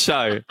the live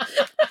show.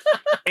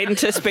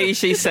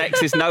 Interspecies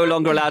sex is no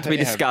longer allowed to be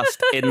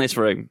discussed in this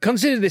room.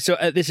 Consider this.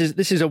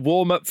 This is a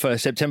warm up for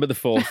September the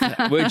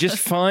 4th. We're just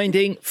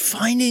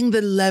finding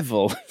the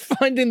level,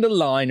 finding the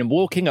line, and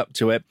walking up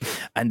to it.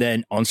 And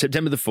then on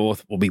September the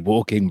 4th, we'll be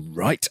walking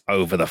right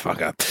over the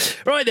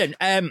fucker. Right then.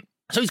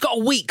 So he's got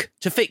a week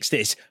to fix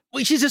this,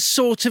 which is a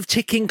sort of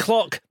ticking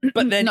clock,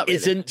 but then Not really.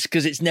 isn't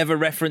because it's never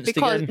referenced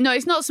again. No,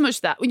 it's not so much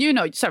that.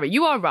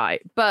 You are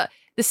right, but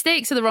the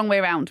stakes are the wrong way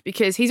around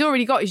because he's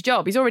already got his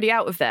job. He's already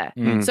out of there.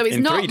 So it's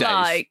In 3 not days.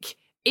 like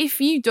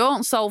if you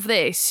don't solve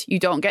this, you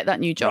don't get that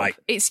new job.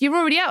 Right. You're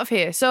already out of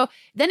here. So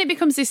then it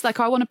becomes this like,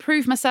 I want to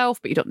prove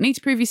myself, but you don't need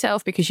to prove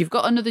yourself because you've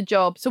got another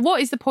job. So what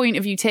is the point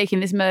of you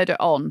taking this murder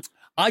on?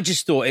 I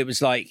just thought it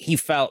was like he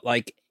felt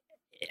like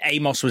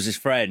Amos was his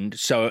friend,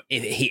 so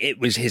it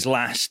was his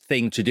last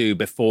thing to do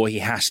before he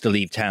has to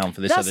leave town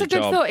for this That's other a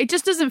good job. thought. It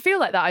just doesn't feel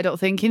like that, I don't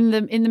think. In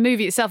the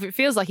movie itself, it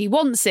feels like he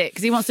wants it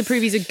because he wants to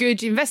prove he's a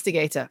good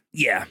investigator.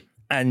 Yeah.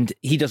 And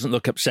he doesn't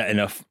look upset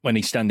enough when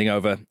he's standing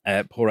over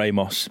poor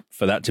Amos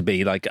for that to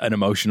be like an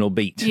emotional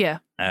beat. Yeah.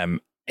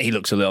 He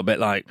looks a little bit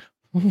like,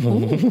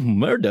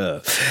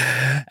 murder.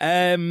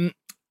 And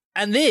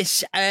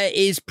this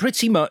is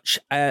pretty much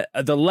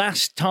the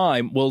last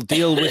time we'll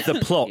deal with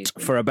the plot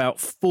for about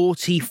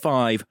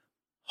 45,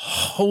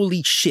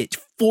 holy shit,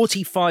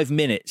 45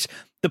 minutes.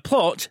 The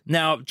plot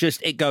now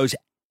it goes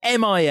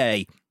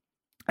MIA.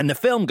 And the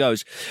film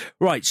goes,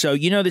 right, so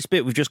you know this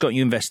bit we've just got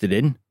you invested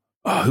in?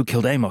 Oh, who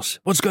killed Amos?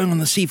 What's going on in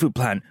the seafood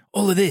plant?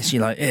 All of this.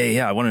 You're like,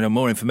 yeah, I want to know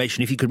more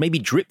information. If you could maybe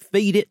drip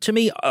feed it to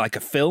me like a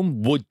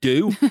film would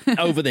do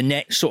over the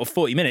next sort of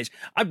 40 minutes,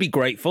 I'd be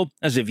grateful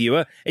as a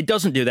viewer. It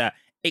doesn't do that.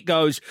 It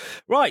goes,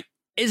 right,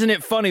 isn't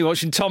it funny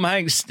watching Tom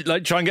Hanks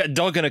like try and get a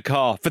dog in a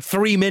car for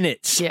 3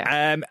 minutes?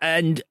 Yeah.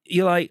 And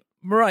you're like,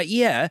 right,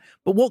 yeah.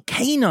 But what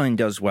K9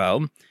 does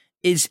well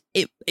is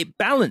it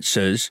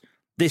balances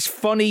this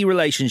funny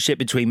relationship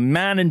between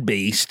man and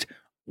beast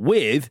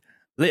with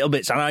little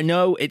bits, and I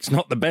know it's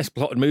not the best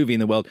plotted movie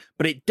in the world,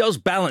 but it does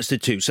balance the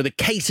two. So the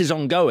case is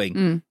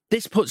ongoing.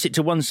 This puts it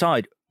to one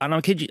side, and I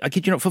kid you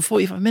not, for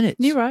 45 minutes.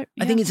 You're right.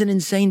 Yeah. I think it's an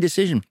insane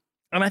decision,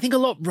 and I think a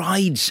lot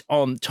rides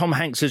on Tom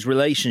Hanks's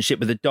relationship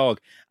with the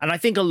dog, and I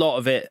think a lot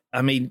of it.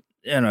 I mean,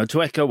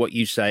 to echo what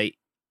you say,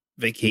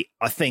 Vicky,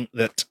 I think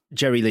that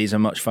Jerry Lee's a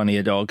much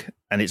funnier dog,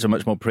 and it's a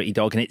much more pretty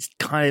dog, and it's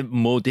kind of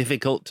more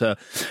difficult to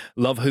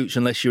love Hooch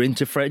unless you're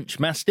into French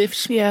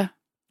Mastiffs. Yeah.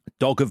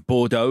 Dog of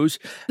Bordeaux's.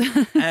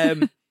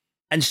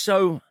 And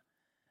so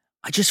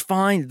I just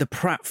find the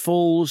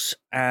pratfalls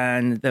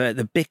and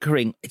the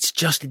bickering, it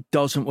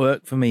doesn't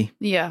work for me.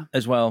 Yeah.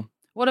 As well.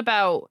 What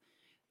about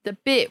the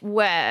bit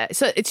where,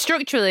 so it's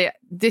structurally,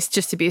 this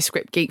just to be a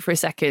script geek for a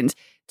second,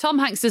 Tom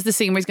Hanks does the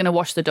scene where he's going to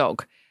wash the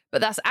dog. But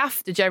that's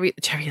after Jerry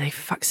Lee,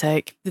 for fuck's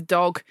sake, the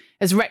dog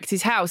has wrecked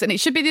his house. And it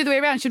should be the other way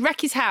around. It should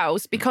wreck his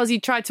house because he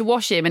tried to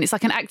wash him. And it's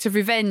like an act of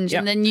revenge. Yeah.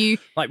 And then you...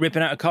 Like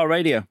ripping out a car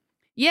radio.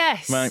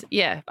 Yes. Right.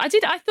 Yeah. I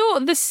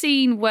thought the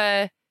scene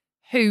where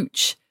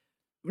Hooch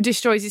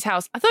destroys his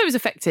house, I thought it was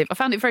effective. I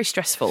found it very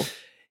stressful.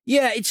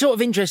 Yeah, it's sort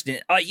of interesting.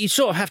 You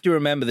sort of have to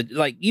remember that,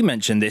 like you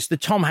mentioned this, the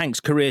Tom Hanks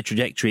career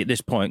trajectory at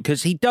this point,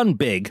 because he'd done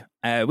Big,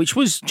 which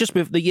was just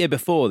the year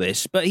before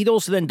this, but he'd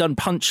also then done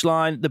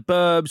Punchline, The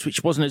Burbs,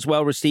 which wasn't as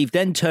well received,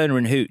 then Turner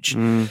and Hooch.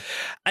 And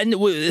there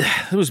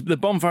was The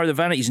Bonfire of the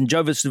Vanities and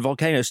Joe vs. the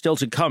Volcano still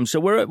to come. So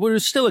we're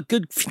still a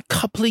good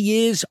couple of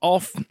years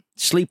off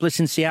Sleepless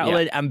in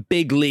Seattle and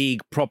Big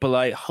League, proper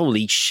like,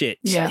 holy shit,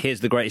 here's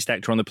the greatest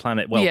actor on the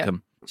planet,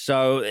 welcome. Yeah.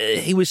 So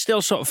he was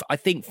still sort of, I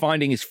think,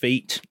 finding his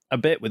feet a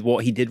bit with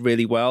what he did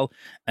really well,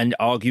 and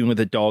arguing with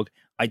a dog,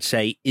 I'd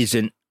say,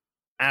 isn't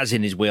as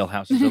in his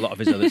wheelhouse as a lot of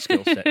his other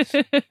skill sets,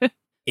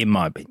 in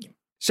my opinion.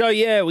 So,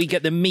 yeah, we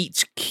get the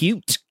meet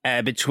cute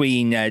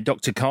between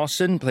Dr.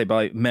 Carson, played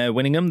by Mayor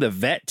Winningham, the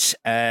vet,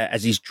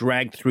 as he's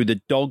dragged through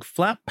the dog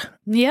flap.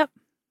 Yep.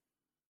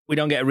 We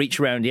don't get a reach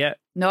around yet.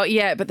 Not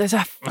yet, but there's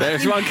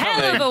one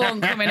hell of a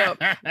one coming up.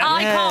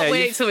 I can't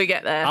wait till we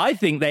get there. I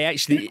think they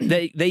actually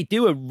they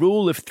do a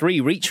rule of three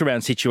reach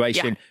around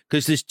situation,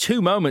 because there's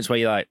two moments where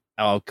you're like,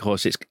 oh, of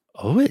course it's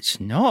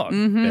not.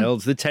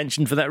 Builds the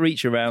tension for that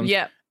reach around.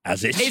 Yeah,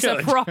 as it it's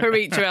should. a proper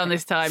reach around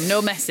this time.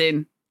 No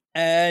messing.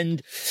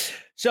 And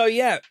so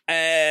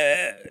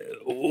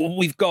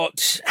we've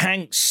got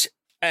Hanks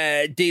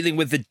dealing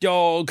with the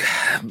dog.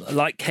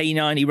 Like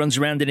K9, he runs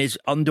around in his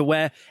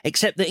underwear,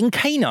 except that in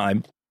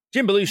K9,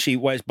 Jim Belushi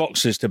wears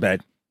boxers to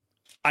bed.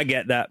 I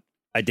get that.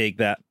 I dig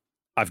that.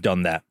 I've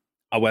done that.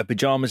 I wear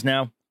pajamas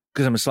now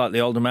because I'm a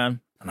slightly older man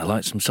and I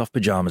like some soft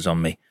pajamas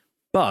on me.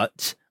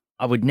 But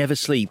I would never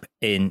sleep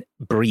in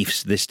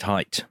briefs this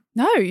tight.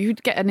 No,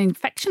 you'd get an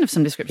infection of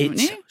some description,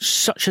 wouldn't you? It's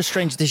such a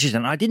strange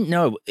decision. I didn't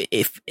know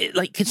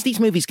because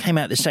these movies came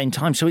out at the same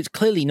time, so it's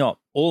clearly not.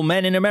 All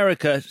men in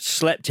America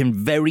slept in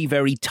very,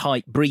 very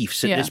tight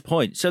briefs at this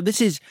point. So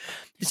this is...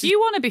 You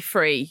want to be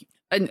free.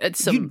 And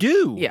you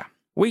do. Yeah.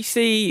 We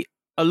see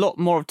a lot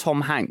more of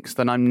Tom Hanks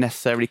than I'm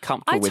necessarily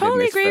comfortable with in this film.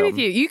 I totally agree with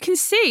you. You can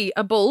see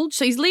a bulge,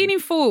 so he's leaning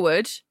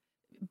forward,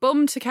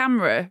 bum to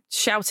camera,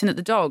 shouting at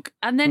the dog,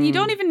 and then you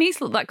don't even need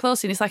to look that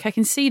closely, and it's like, I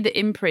can see the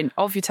imprint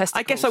of your testicles.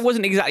 I guess I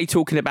wasn't exactly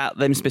talking about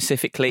them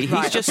specifically.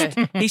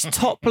 He's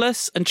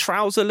topless and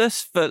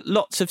trouserless for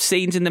lots of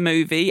scenes in the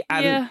movie,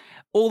 and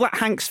all that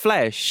Hanks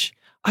flesh.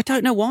 I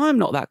don't know why I'm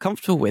not that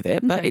comfortable with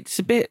it, but it's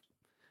a bit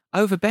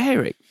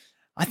overbearing.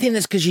 I think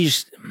that's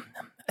because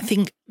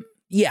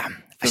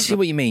I see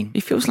what you mean. He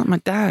feels like my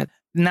dad.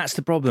 And that's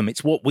the problem.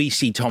 It's what we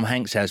see Tom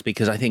Hanks as,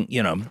 because I think, at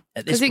this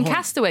point... Because in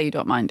Castaway, you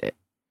don't mind it.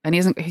 And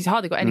he's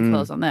hardly got any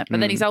clothes on there. But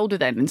then he's older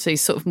then, and so he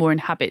sort of more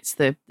inhabits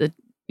the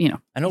And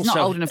he's also,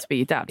 not old enough to be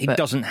your dad. He but...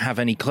 doesn't have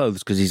any clothes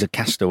because he's a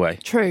castaway.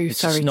 True,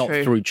 it's just not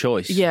through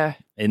choice. Yeah.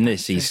 In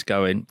this, he's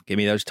going, give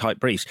me those tight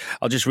briefs.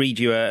 I'll just read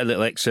you a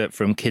little excerpt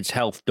from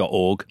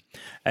kidshealth.org.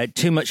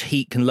 Too much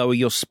heat can lower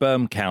your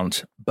sperm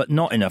count, but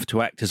not enough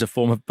to act as a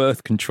form of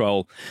birth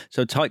control.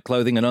 So tight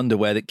clothing and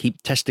underwear that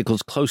keep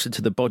testicles closer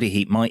to the body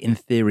heat might, in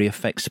theory,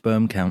 affect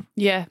sperm count.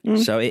 Yeah.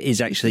 So it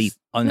is actually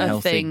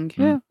unhealthy. A thing.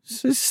 Yeah.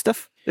 This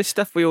stuff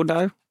we all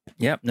know.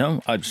 Yeah,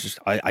 no, I just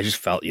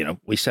felt,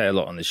 we say a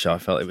lot on this show. I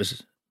felt it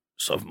was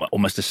sort of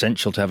almost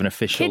essential to have an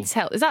official... Kids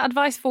Health. Is that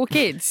advice for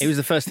kids? It was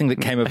the first thing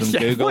that came up on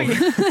Google.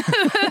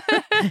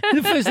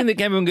 The first thing that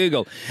came up on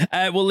Google.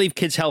 We'll leave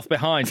Kids Health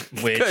behind.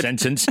 Weird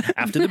sentence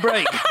after the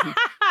break.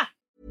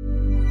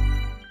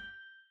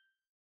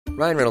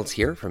 Ryan Reynolds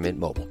here from Mint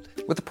Mobile.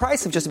 With the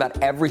price of just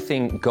about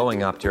everything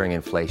going up during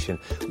inflation,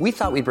 we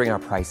thought we'd bring our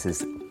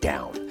prices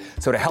down.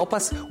 So to help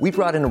us, we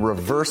brought in a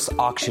reverse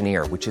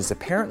auctioneer, which is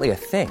apparently a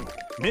thing.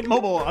 Mint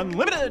Mobile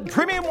Unlimited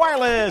Premium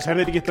Wireless. How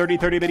to get 30,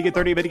 30, bit to get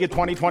 30, bit to get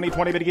 20, 20,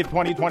 20, bit to get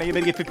 20, 20,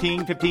 bit to get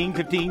 15, 15,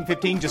 15,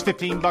 15, just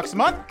 $15 a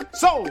month?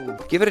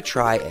 Sold! Give it a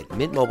try at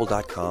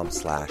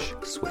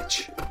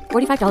mintmobile.com/switch.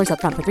 $45 up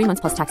front for 3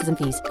 months plus taxes and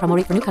fees. Promo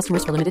rate for new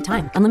customers for limited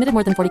time. Unlimited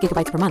more than 40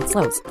 gigabytes per month.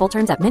 Slows full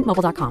terms at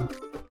mintmobile.com.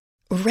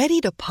 Ready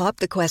to pop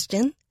the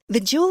question?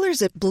 The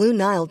jewelers at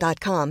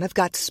BlueNile.com have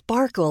got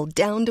sparkle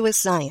down to a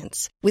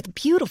science with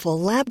beautiful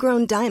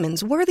lab-grown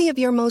diamonds worthy of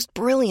your most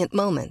brilliant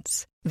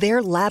moments.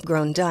 Their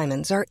lab-grown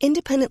diamonds are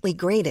independently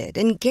graded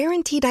and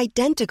guaranteed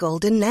identical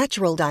to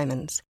natural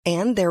diamonds,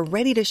 and they're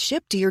ready to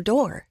ship to your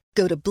door.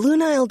 Go to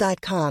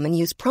BlueNile.com and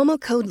use promo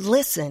code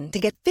LISTEN to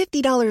get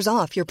 $50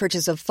 off your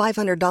purchase of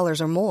 $500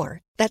 or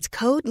more. That's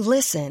code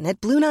LISTEN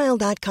at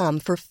BlueNile.com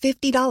for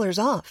 $50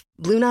 off.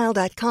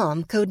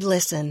 BlueNile.com, code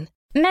LISTEN.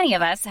 Many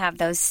of us have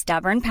those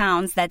stubborn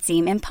pounds that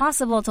seem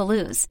impossible to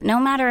lose, no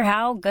matter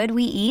how good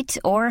we eat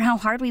or how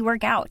hard we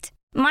work out.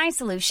 My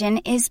solution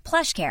is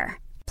PlushCare.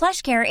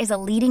 PlushCare is a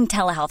leading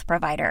telehealth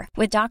provider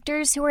with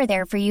doctors who are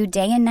there for you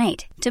day and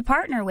night to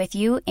partner with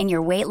you in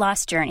your weight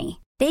loss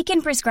journey. They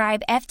can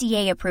prescribe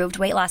FDA-approved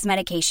weight loss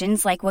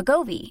medications like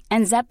Wegovy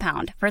and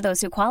Zepbound for those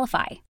who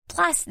qualify.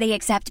 Plus, they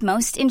accept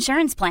most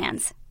insurance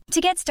plans. To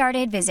get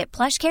started, visit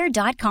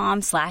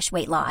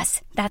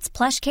plushcare.com/weightloss. That's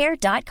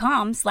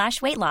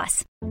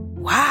plushcare.com/weightloss.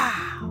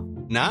 Wow.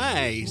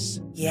 Nice.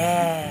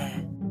 Yeah.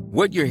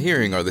 What you're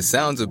hearing are the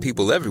sounds of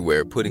people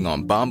everywhere putting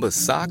on Bombas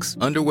socks,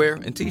 underwear,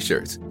 and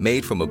T-shirts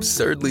made from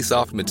absurdly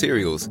soft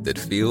materials that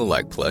feel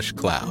like plush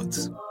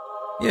clouds.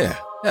 Yeah,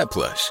 that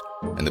plush.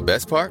 And the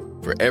best part?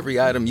 For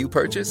every item you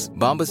purchase,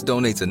 Bombas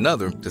donates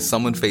another to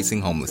someone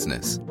facing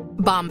homelessness.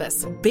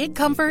 Bombas. Big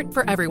comfort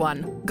for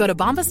everyone. Go to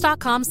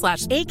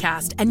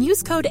bombas.com/ACAST and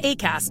use code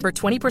ACAST for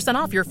 20%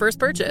 off your first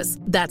purchase.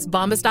 That's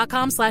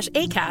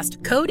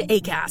bombas.com/ACAST. Code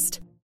ACAST.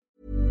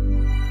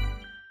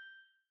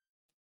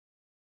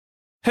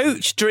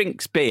 Hooch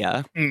drinks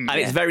beer, and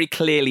it's very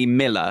clearly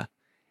Miller.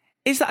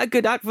 Is that a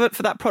good advert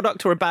for that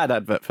product or a bad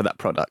advert for that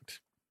product?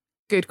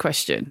 Good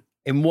question.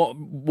 In what?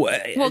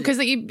 Well, because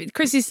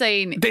Chris is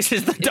saying this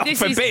is the dog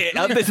for beer.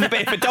 This is the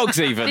beer for dogs.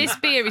 Even this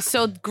beer is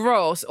so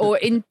gross or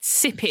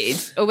insipid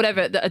or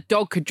whatever that a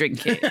dog could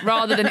drink it,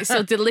 rather than it's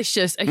so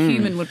delicious a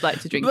human would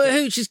like to drink it. But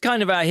Hooch is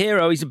kind of our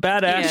hero. He's a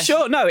badass. Yeah.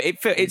 Sure, no,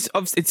 it's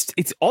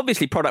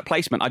obviously product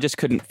placement. I just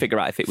couldn't figure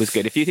out if it was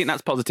good. If you think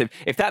that's positive,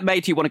 if that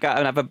made you want to go out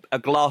and have a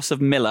glass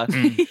of Miller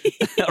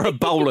or a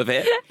bowl of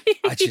it,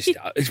 is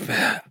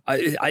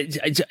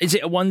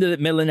it a wonder that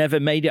Miller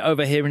never made it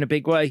over here in a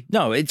big way?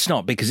 No, it's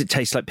not, because it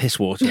tastes like piss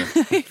water.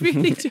 It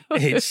really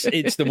does.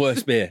 It's the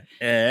worst beer.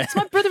 It's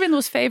my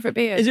brother-in-law's favourite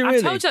beer. Is it really?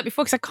 I've told you that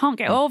before because I can't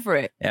get over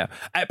it. Yeah.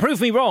 Prove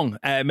me wrong,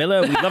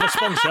 Miller. We'd love a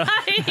sponsor.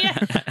 Yeah.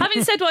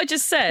 Having said what I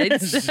just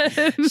said.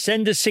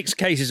 Send us 6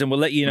 cases and we'll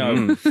let you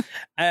know.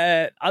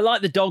 I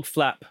like the dog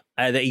flap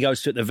that he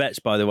goes to at the vets,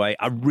 by the way.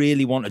 I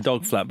really want a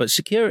dog flap, but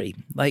security.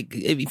 Like,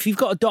 if you've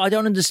got a dog, I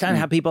don't understand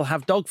how people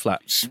have dog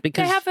flaps.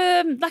 Because they have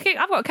I've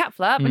got a cat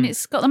flap and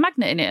it's got the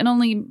magnet in it, and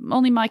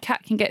only my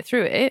cat can get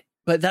through it.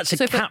 But that's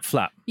a cat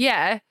flap.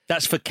 Yeah.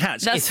 That's for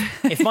cats.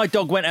 If my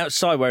dog went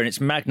outside wearing its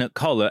magnet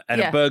collar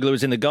and a burglar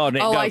was in the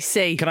garden, I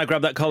see. Can I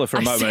grab that collar for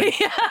a moment?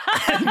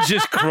 And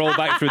just crawl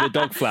back through the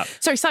dog flap.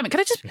 Sorry, Simon,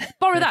 can I just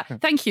borrow that?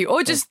 Thank you.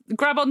 Or just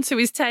grab onto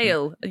his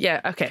tail.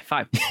 Yeah, okay,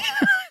 fine.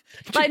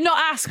 Like, not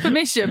ask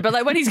permission, but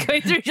like when he's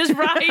going through, just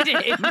ride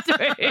him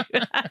through.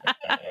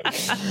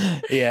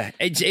 Yeah,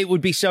 it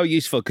would be so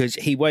useful because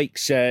he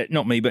wakes,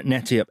 not me, but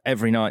Nettie up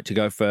every night to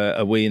go for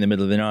a wee in the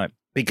middle of the night.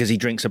 Because he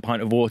drinks a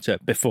pint of water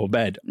before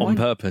bed on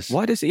purpose.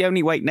 Why does he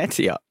only wake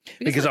Nettie up?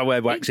 Because I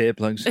wear wax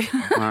earplugs. Oh,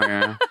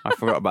 yeah. I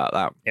forgot about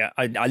that. Yeah,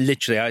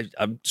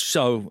 I'm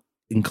so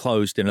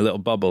enclosed in a little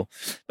bubble.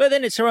 But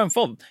then it's her own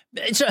fault.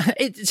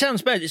 It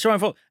sounds bad. It's her own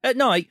fault. At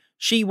night,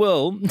 she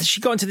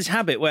got into this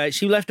habit where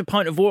she left a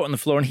pint of water on the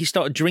floor and he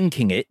started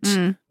drinking it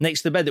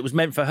next to the bed that was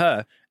meant for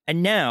her.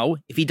 And now,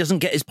 if he doesn't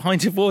get his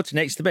pint of water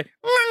next to the bed,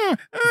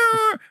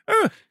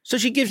 so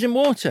she gives him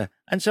water.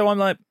 And so I'm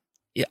like,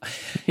 yeah,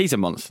 he's a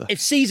monster. If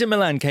Caesar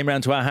Milan came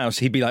round to our house,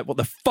 he'd be like, "What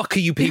the fuck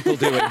are you people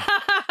doing?"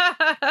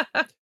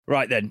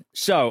 Right then.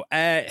 So,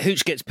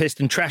 Hooch gets pissed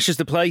and trashes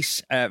the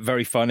place.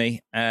 Very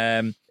funny.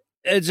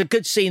 It's a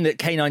good scene that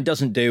K9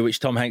 doesn't do, which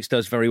Tom Hanks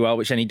does very well,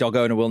 which any dog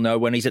owner will know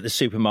when he's at the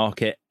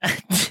supermarket.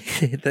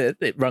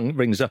 It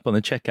rings up on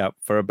the checkout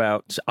for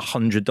about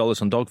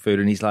 $100 on dog food,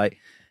 and he's like,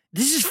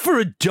 this is for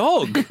a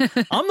dog.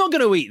 I'm not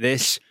going to eat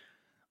this.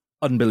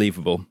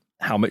 Unbelievable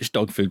how much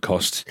dog food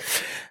costs.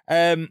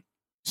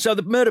 So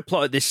the murder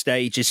plot at this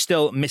stage is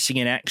still missing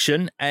in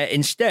action.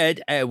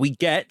 Instead, we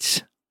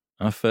get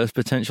our first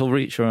potential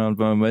reach-around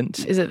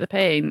moment. Is it the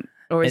paint?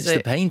 Or is it's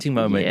the painting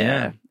moment,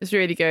 yeah. It's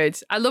really good.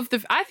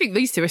 I think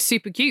these two are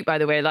super cute, by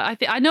the way.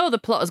 Like I know the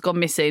plot has gone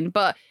missing,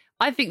 but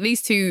I think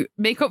these two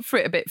make up for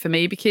it a bit for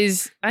me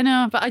because I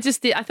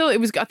thought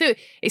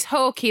it's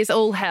hokey as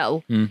all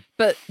hell,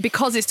 but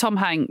because it's Tom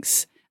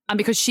Hanks and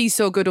because she's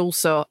so good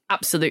also,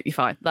 absolutely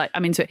fine. Like,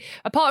 I'm into it.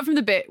 Apart from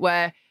the bit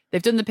where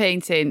they've done the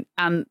painting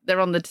and they're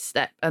on the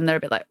step and they're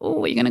a bit like,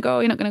 oh, are you going to go?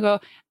 You're not going to go?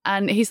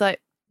 And he's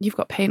like, you've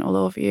got paint all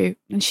over you.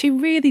 And she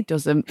really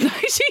doesn't.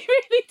 She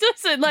really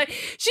doesn't. Like,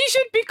 she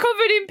should be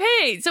covered in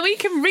paint so he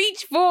can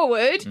reach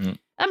forward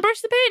and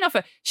brush the paint off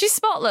her. She's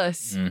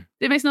spotless.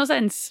 It makes no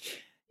sense.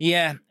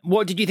 Yeah.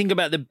 What did you think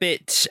about the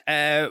bit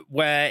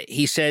where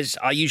he says,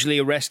 I usually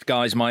arrest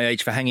guys my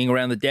age for hanging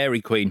around the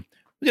Dairy Queen?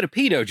 We get a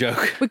pedo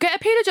joke. We get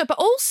a pedo joke, but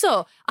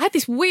also I had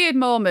this weird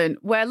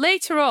moment where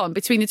later on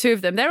between the two of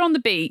them, they're on the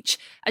beach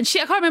and I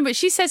can't remember, but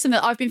she says something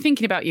that I've been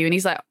thinking about you. And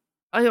he's like,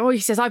 he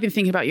says, I've been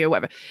thinking about you or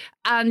whatever.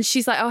 And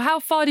she's like, oh, how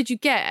far did you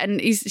get?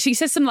 And she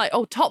says something like,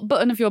 oh, top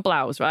button of your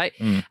blouse, right?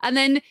 And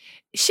then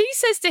she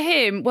says to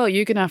him, well,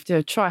 you're going to have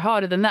to try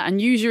harder than that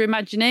and use your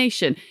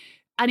imagination.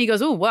 And he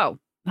goes, oh, well,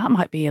 that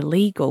might be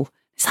illegal.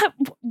 It's like,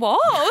 what?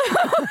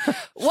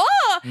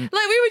 What? Like,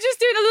 we were just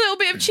doing a little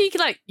bit of cheeky,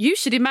 like, you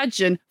should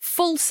imagine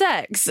full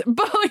sex.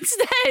 But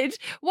instead,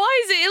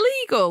 why is it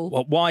illegal?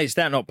 Well, why is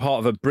that not part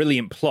of a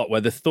brilliant plot where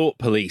the thought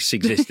police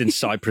exist in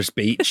Cypress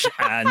Beach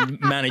and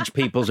manage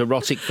people's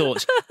erotic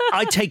thoughts?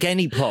 I'd take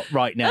any plot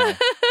right now.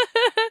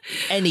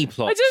 Any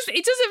plot.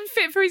 It doesn't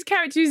fit for his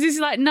character. He's this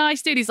like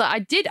nice dude. He's like, I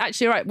did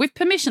actually, right, with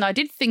permission, I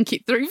did think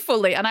it through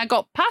fully and I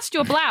got past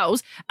your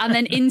blouse and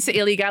then into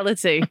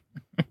illegality.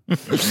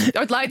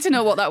 I'd like to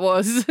know what that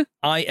was.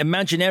 I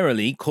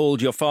imaginarily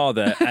called your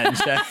father and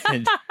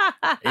said,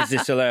 is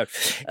this allowed?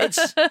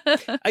 It's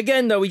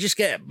again, though, we just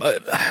get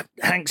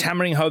Hanks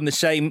hammering home the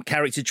same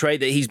character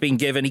trait that he's been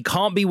given. He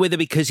can't be with her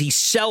because he's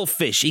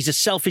selfish. He's a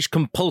selfish,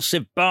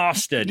 compulsive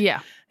bastard.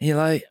 Yeah. And you're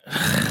like,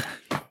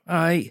 all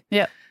right.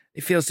 Yeah.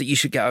 It feels that you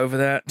should get over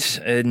that.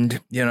 And,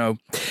 you know,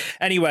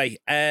 anyway,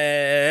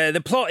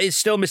 the plot is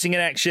still missing in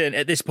action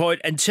at this point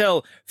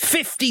until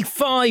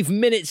 55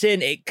 minutes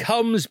in, it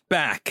comes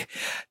back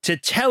to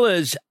tell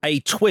us a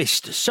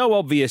twist so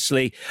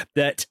obviously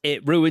that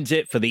it ruins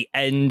it for the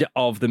end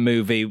of the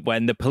movie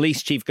when the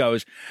police chief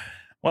goes,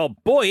 well,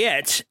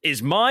 Boyette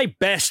is my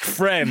best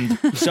friend,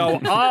 so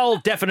I'll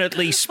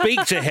definitely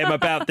speak to him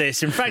about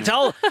this. In fact,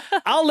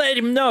 I'll let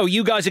him know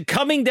you guys are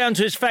coming down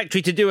to his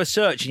factory to do a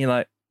search. And you're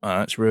like, oh,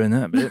 that's ruined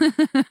that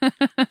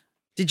bit.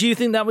 Did you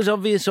think that was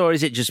obvious, or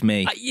is it just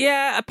me?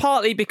 Yeah,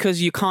 partly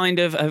because you kind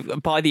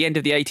of, by the end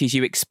of the 80s,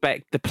 you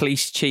expect the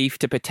police chief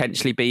to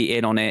potentially be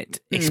in on it,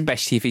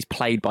 especially if he's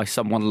played by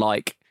someone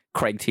like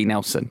Craig T.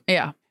 Nelson.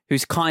 Yeah.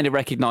 Who's kind of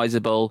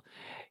recognisable,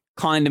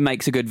 kind of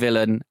makes a good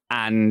villain,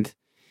 and...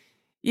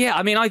 Yeah,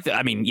 I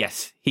mean,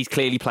 yes, he's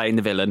clearly playing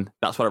the villain.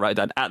 That's what I wrote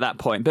down at that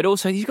point. But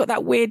also, he's got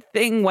that weird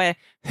thing where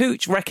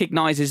Hooch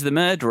recognises the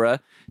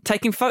murderer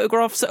taking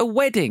photographs at a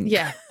wedding.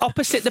 Yeah.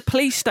 Opposite the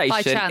police station.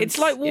 By chance. It's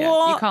like, what?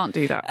 Yeah, you can't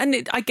do that.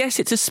 And I guess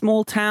it's a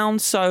small town,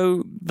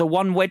 so the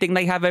one wedding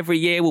they have every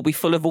year will be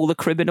full of all the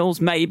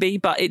criminals, maybe.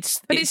 But it's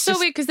so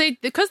weird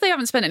because they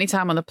haven't spent any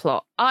time on the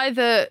plot.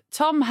 Either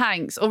Tom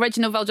Hanks or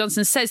Reginald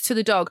VelJohnson says to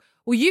the dog,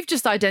 well, you've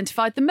just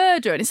identified the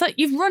murderer. And it's like,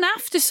 you've run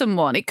after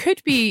someone. It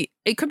could be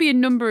a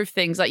number of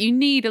things. Like, you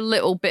need a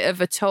little bit of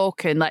a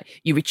token, like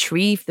you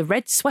retrieve the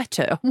red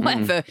sweater or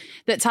whatever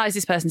that ties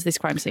this person to this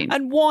crime scene.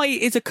 And why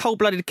is a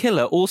cold-blooded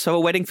killer also a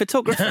wedding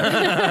photographer?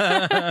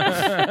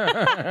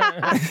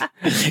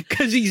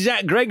 Because he's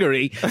Zach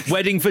Gregory,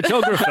 wedding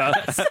photographer.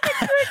 Zach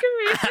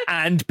Gregory.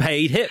 And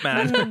paid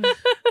hitman.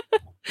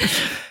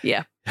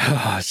 Yeah.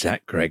 Oh,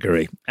 Zach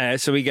Gregory.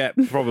 So we get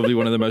probably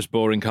one of the most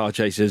boring car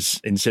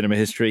chases in cinema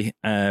history.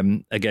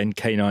 Again,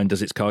 K9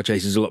 does its car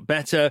chases a lot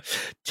better.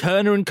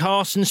 Turner and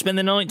Carson spend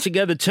the night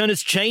together.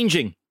 Turner's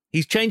changing.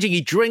 He's changing.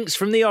 He drinks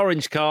from the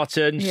orange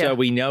carton, so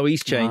we know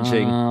he's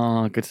changing.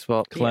 Oh, good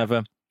spot.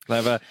 Clever.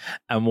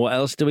 And what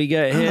else do we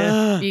get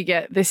here? You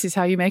get This Is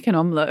How You Make an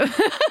Omelette,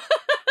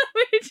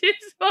 which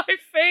is my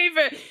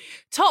favourite.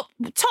 Top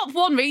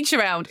one reach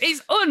around.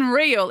 It's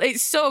unreal.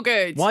 It's so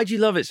good. Why do you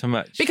love it so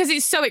much? Because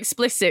it's so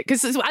explicit.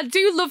 Because I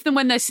do love them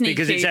when they're sneaky.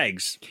 Because it's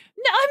eggs.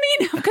 No, I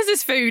mean, because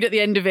there's food at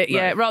the end of it,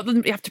 yeah. Right. Rather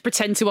than you have to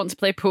pretend to want to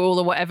play pool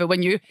or whatever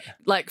when you're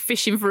like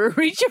fishing for a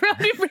reach around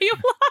in real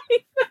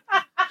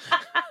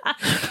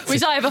life.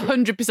 Which I have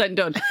 100%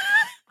 done.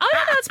 I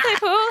don't know how to play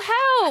pool.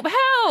 Help.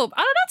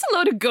 I don't know how to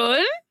load a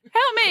gun.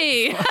 Help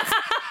me.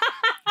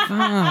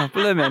 Oh,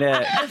 blimmin'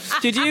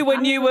 it. Did you,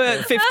 when you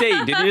were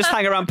 15, did you just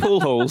hang around pool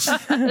halls?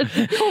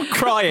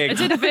 Crying. I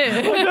did a bit.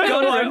 I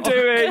don't know what I'm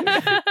doing.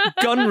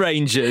 Gun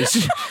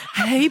rangers.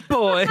 Hey,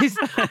 boys.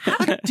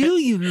 How do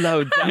you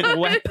load that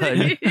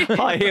weapon?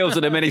 High heels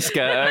and a miniskirt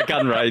at a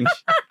gun range.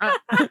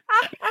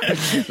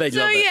 So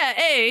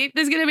yeah,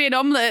 there's going to be an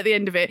omelette at the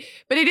end of it,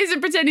 but it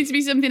isn't pretending to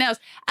be something else.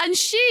 And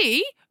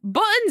she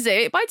buttons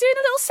it by doing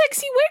a little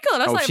sexy wiggle.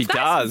 And I was like, she that's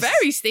does.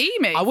 very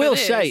steamy. I will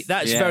say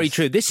that's very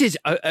true. This is,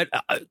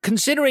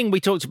 considering we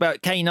talked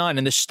about K9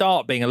 and the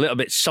start being a little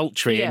bit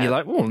sultry, and you're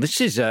like, oh,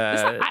 this is...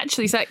 It's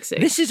actually sexy.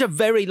 This is a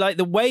very, like,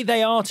 the way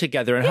they are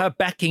together and her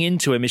backing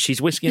into him as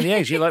she's whisking the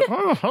eggs, you're like,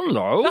 oh,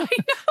 hello.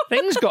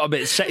 Things got a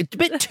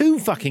bit too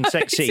fucking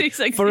sexy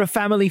for a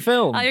family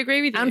film. I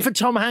agree with you. And for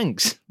Tom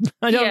Hanks.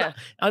 I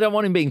don't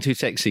want him being too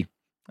sexy.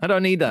 I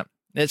don't need that.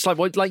 It's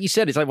like you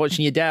said, it's like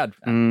watching your dad,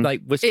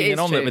 like whisking an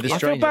omelette with a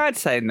stranger. I feel bad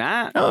saying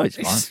that. Oh, it's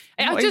fine.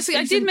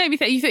 It did make me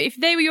think, if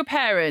they were your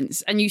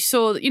parents and you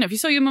saw, if you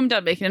saw your mum and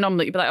dad making an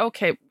omelette, you'd be like,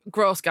 okay,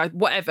 gross, guys,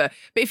 whatever.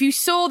 But if you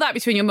saw that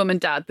between your mum and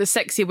dad, the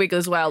sexy wiggle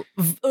as well,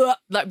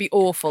 that'd be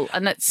awful.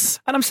 And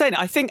I'm saying,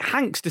 I think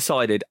Hanks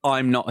decided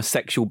I'm not a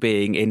sexual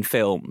being in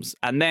films.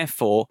 And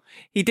therefore,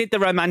 he did the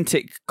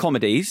romantic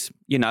comedies,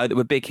 that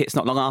were big hits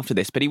not long after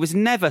this. But he was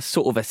never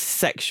sort of a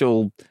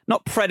sexual,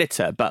 not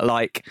predator, but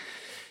like...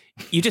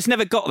 You just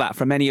never got that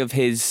from any of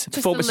his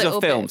performances of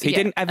films. He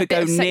didn't ever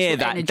go near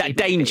that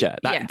danger.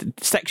 That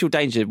sexual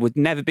danger would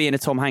never be in a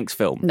Tom Hanks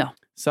film. No.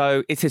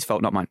 So it's his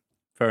fault, not mine.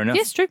 Fair enough.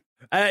 Yes, true.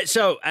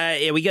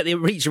 We get the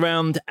reach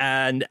around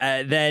and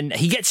then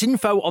he gets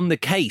info on the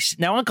case.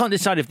 Now, I can't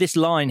decide if this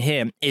line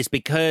here is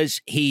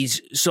because he's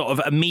sort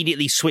of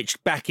immediately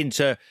switched back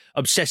into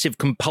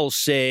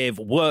obsessive-compulsive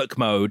work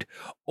mode,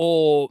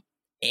 or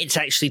it's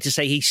actually to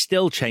say he's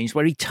still changed,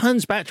 where he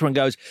turns back to her and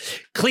goes,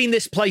 clean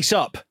this place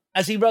up.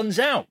 As he runs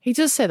out. He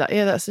does say that.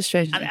 Yeah, that's the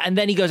strange thing. And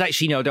then he goes,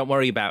 actually, no, don't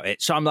worry about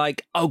it. So I'm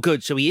like, oh,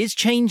 good. So he is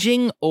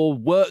changing, or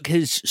work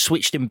has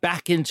switched him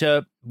back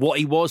into what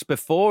he was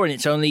before. And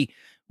it's only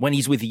when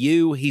he's with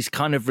you, he's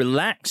kind of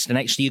relaxed. And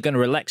actually, you're going to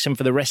relax him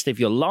for the rest of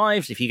your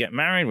lives if you get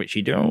married, which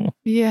you do.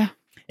 Yeah.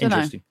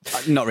 Interesting.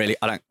 Not really.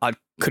 I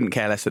couldn't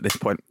care less at this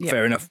point. Yeah.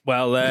 Fair enough.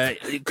 Well,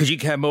 could you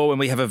care more when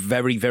we have a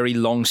very, very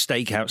long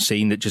stakeout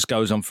scene that just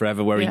goes on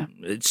forever, where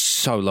it's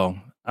so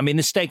long. I mean,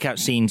 the stakeout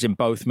scenes in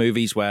both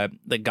movies where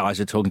the guys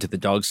are talking to the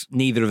dogs,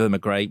 neither of them are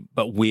great,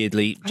 but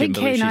weirdly, I think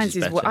K9's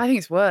is better. I think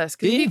it's worse.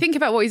 Because if you think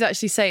about what he's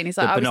actually saying, he's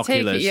like,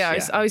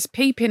 I was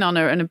peeping on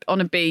her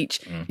on a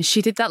beach, and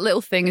she did that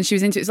little thing, and she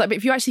was into it. It's like, but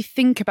if you actually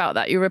think about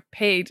that, you're a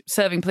paid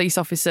serving police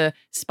officer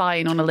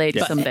spying on a lady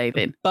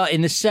sunbathing. But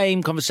in the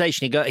same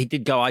conversation, he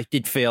did go, I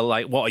did feel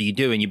like, what are you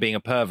doing? You're being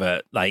a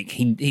pervert. Like,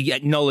 he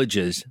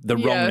acknowledges the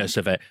wrongness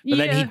of it. But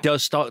then he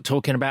does start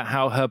talking about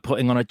how her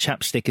putting on a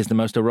chapstick is the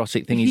most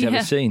erotic thing he's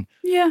ever seen.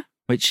 Yeah.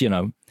 Which,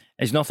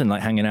 is nothing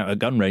like hanging out at a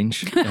gun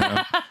range.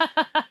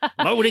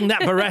 Loading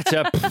that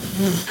Beretta.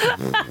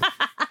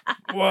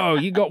 Whoa,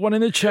 you got one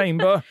in the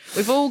chamber.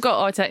 We've all got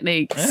our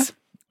techniques. Yeah.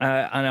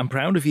 And I'm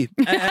proud of you.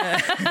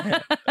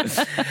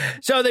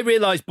 So they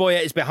realise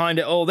Boyette is behind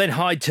it all. Then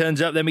Hyde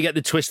turns up. Then we get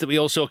the twist that we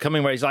all saw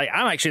coming where he's like,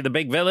 I'm actually the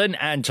big villain.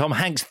 And Tom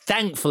Hanks,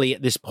 thankfully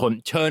at this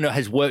point, Turner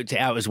has worked it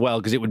out as well,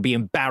 because it would be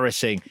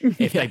embarrassing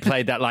if they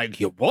played that like,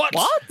 what?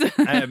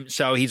 What?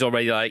 So he's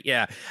already like,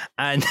 yeah.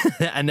 And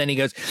then he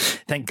goes,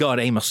 thank God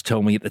Amos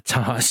told me at the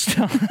start.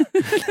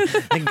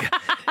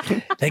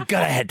 Thank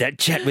God I had that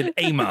chat with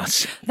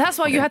Amos. That's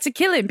why you had to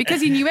kill him,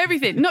 because he knew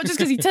everything, not just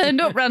because he turned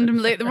up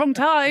randomly at the wrong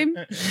time.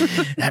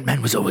 That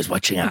man was always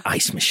watching our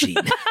ice machine.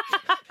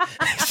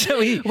 So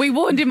we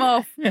warned him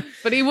off,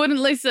 but he wouldn't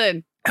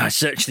listen. I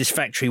searched this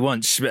factory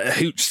once.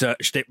 Hooch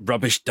searched it,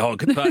 rubbish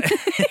dog, but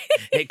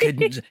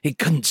it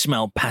couldn't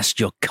smell past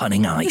your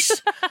cunning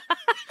ice.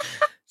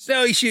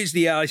 So he shoots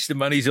the ice, the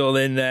money's all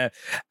in there,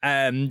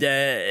 and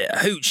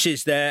Hooch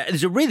is there.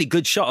 There's a really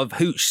good shot of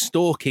Hooch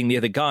stalking the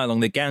other guy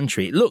along the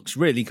gantry. It looks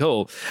really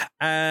cool.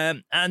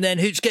 And then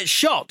Hooch gets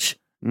shot.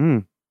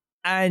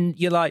 And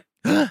you're like,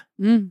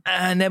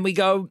 and then we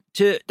go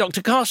to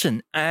Dr.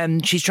 Carson,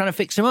 and she's trying to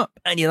fix him up.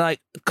 And you're like,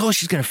 of course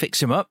she's going to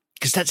fix him up,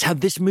 because that's how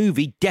this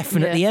movie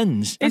definitely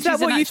ends. Is that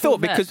what you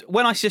thought? Because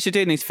when I suggested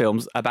doing these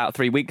films about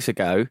 3 weeks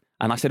ago,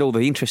 and I said, the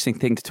interesting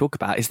thing to talk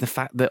about is the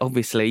fact that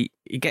obviously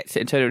he gets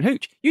it in Turner and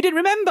Hooch. You didn't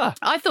remember.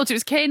 I thought it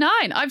was K9.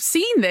 I've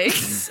seen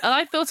this, and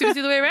I thought it was the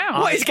other way around.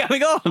 What is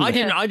going on? I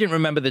didn't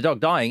remember the dog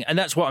dying, and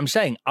that's what I'm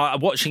saying.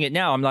 Watching it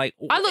now, I'm like...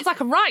 I looked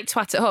like a right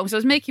twat at home, so I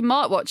was making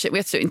Mark watch it. We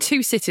had to do it in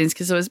 2 sittings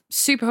because I was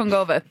super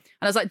hungover.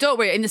 And I was like, don't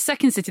worry, in the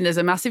second sitting there's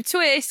a massive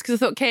twist,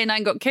 because I thought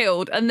K9 got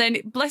killed. And then,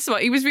 bless him,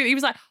 he was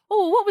like,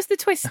 oh, what was the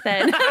twist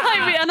then? And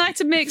I had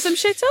to make some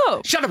shit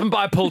up. Shut up and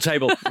buy a pool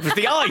table. With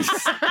the ice.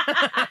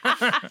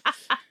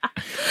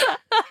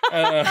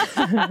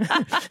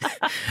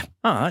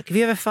 Have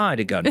you ever fired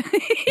a gun?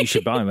 You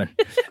should buy one.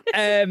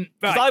 Right.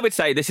 I would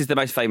say this is the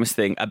most famous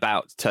thing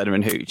about Turner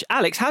and Hooch.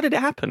 Alex, how did it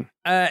happen?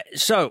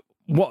 So,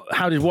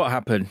 how did what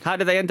happen? How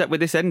did they end up with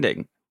this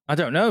ending? I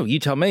don't know. You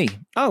tell me.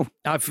 Oh.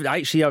 I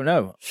actually don't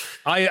know.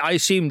 I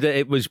assumed that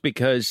it was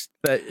because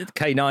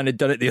K9 had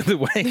done it the other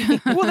way.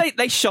 Well,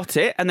 they shot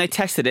it and they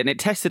tested it and it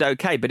tested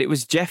okay, but it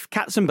was Jeff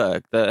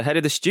Katzenberg, the head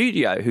of the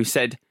studio, who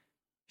said,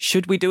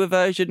 should we do a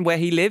version where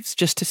he lives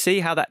just to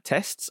see how that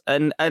tests?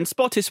 And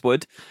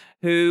Spottiswoode,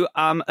 who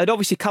had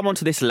obviously come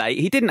onto this late,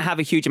 he didn't have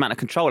a huge amount of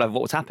control over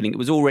what was happening. It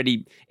was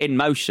already in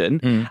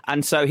motion.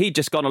 And so he'd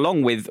just gone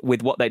along with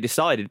what they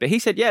decided. But he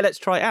said, yeah, let's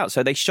try it out.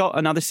 So they shot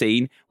another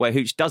scene where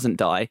Hooch doesn't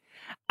die.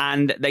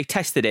 And they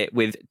tested it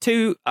with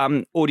two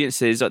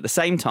audiences at the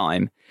same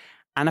time.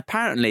 And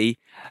apparently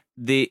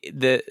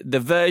the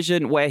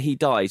version where he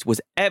dies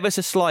was ever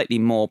so slightly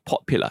more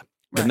popular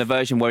than the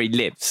version where he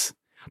lives.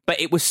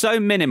 But it was so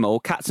minimal,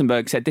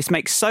 Katzenberg said, this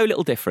makes so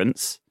little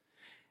difference.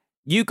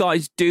 You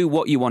guys do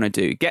what you want to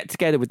do. Get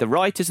together with the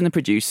writers and the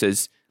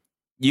producers.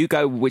 You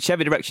go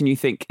whichever direction you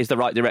think is the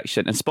right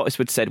direction. And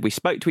Spottiswoode said, we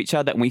spoke to each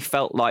other and we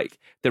felt like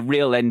the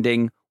real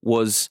ending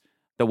was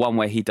the one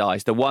where he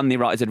dies, the one the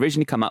writers had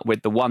originally come up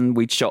with, the one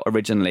we'd shot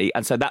originally.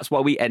 And so that's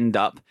why we end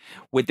up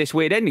with this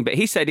weird ending. But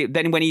he said it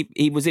then when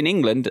he was in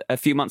England a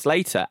few months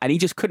later, and he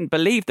just couldn't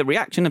believe the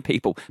reaction of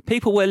people.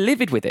 People were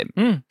livid with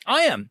him.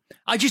 I am.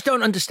 I just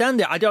don't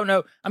understand it. I don't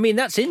know. I mean,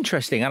 that's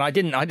interesting. And I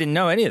didn't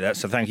know any of that.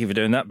 So thank you for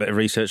doing that bit of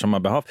research on my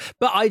behalf.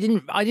 But I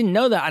didn't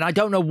know that. And I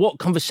don't know what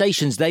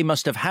conversations they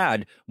must have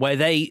had where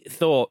they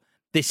thought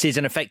this is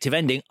an effective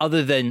ending,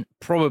 other than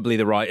probably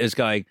the writers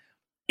going,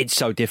 it's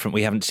so different.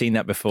 We haven't seen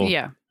that before.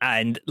 Yeah.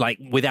 And like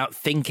without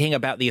thinking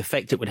about the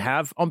effect it would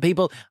have on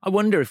people, I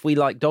wonder if we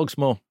like dogs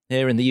more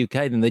here in the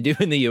UK than they do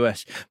in the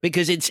US,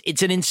 because it's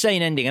an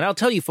insane ending. And I'll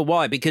tell you for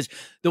why, because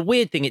the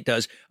weird thing it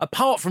does,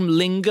 apart from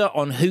linger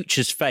on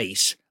Hooch's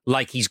face,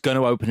 like he's going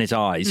to open his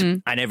eyes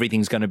and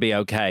everything's going to be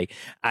okay.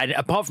 And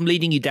apart from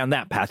leading you down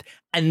that path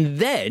and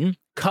then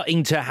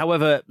cutting to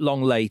however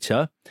long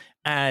later,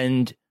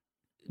 and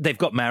they've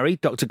got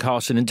married. Dr.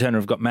 Carson and Turner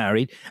have got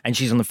married, and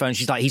she's on the phone.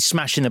 She's like, he's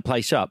smashing the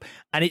place up.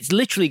 And it's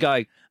literally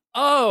going,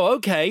 oh,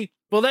 okay.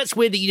 Well, that's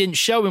weird that you didn't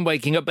show him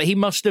waking up, but he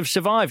must have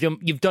survived.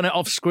 You've done it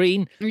off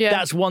screen. Yeah.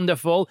 That's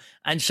wonderful.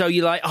 And so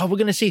you're like, oh, we're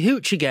going to see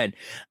Hooch again.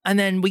 And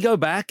then we go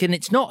back, and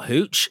it's not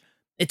Hooch.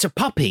 It's a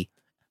puppy.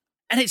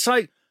 And it's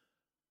like,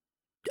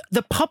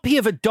 the puppy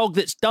of a dog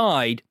that's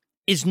died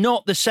is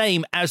not the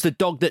same as the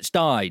dog that's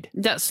died.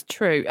 That's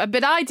true.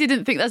 But I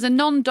didn't think, as a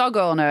non-dog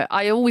owner,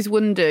 I always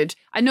wondered,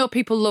 I know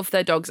people love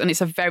their dogs and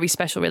it's a very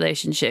special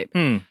relationship,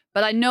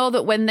 but I know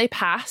that when they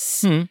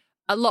pass,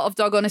 a lot of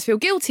dog owners feel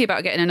guilty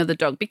about getting another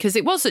dog because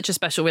it was such a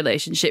special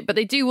relationship, but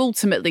they do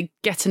ultimately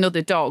get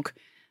another dog,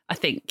 I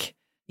think.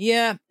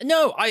 Yeah,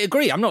 no, I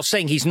agree. I'm not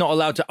saying he's not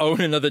allowed to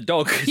own another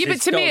dog. Yeah, but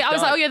to me, I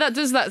was like, oh yeah,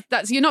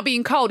 that's you're not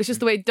being cold. It's just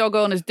the way dog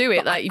owners do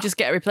it. Like you just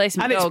get a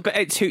replacement dog. But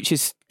it's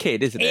Hooch's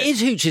kid, isn't it? It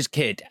is Hooch's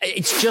kid.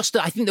 It's just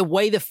that I think the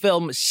way the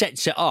film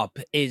sets it up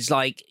is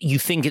like you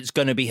think it's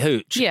going to be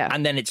Hooch,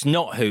 and then it's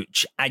not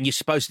Hooch, and you're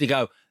supposed to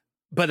go,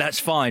 but that's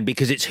fine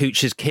because it's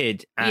Hooch's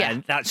kid,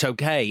 and that's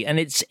okay. And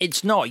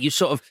it's not. You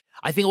sort of,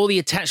 I think all the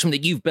attachment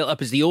that you've built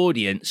up as the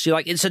audience, you're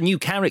like, it's a new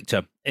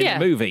character in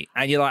the movie.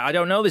 And you're like, I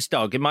don't know this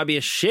dog. It might be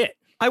a shit.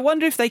 I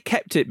wonder if they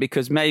kept it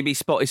because maybe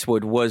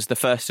Spottiswoode was the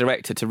first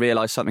director to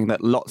realise something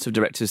that lots of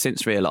directors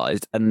since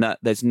realised, and that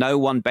there's no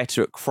one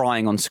better at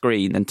crying on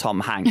screen than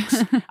Tom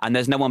Hanks, and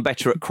there's no one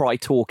better at cry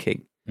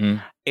talking.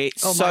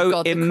 It's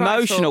so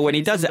emotional when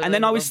he does it. And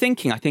then I was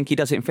thinking, I think he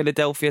does it in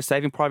Philadelphia,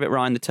 Saving Private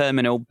Ryan, The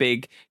Terminal,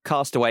 Big,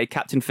 Castaway,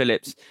 Captain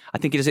Phillips. I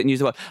think he does it in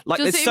News of the World. Like,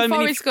 does there's it so in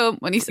many. Forrest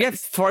Gump when he says, yeah,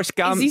 Forrest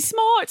Gump. Is he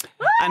smart?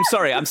 I'm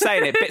sorry, I'm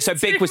saying it. So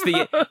Big was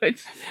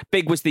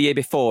the year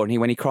before, and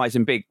when he cries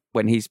in Big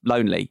when he's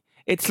lonely.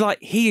 It's like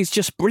he is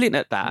just brilliant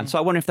at that. And so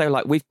I wonder if they're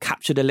like, we've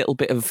captured a little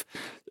bit of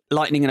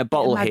lightning in a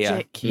bottle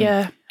here.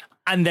 Yeah.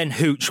 And then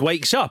Hooch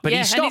wakes up and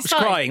he stops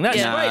crying. That's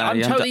great.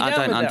 I'm totally down with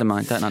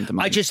that. Don't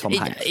undermine. I just, Tom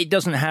Hanks. it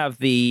doesn't have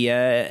the.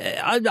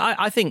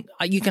 I think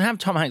you can have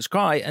Tom Hanks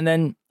cry, and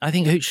then I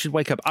think Hooch should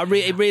wake up.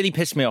 It really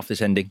pissed me off,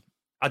 this ending.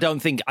 I don't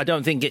think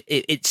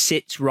it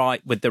sits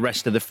right with the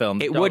rest of the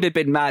film. It would have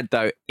been mad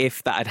though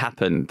if that had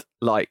happened,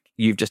 like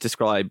you've just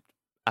described,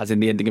 as in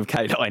the ending of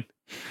K9.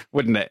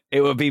 Wouldn't it? It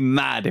would be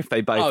mad if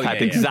they both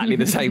had exactly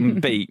the same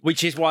beat.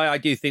 Which is why I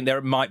do think there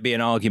might be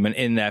an argument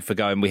in there for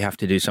going, we have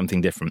to do something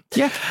different.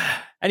 Yeah.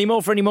 Any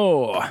more for any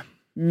more?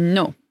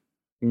 No.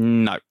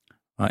 Right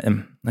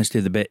then, let's do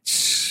the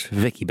bits.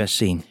 Vicky, best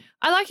scene.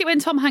 I like it when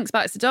Tom Hanks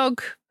bites the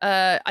dog.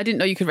 I didn't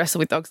know you could wrestle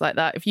with dogs like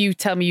that. If you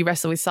tell me you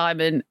wrestle with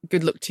Simon,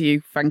 good luck to you,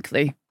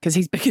 frankly, because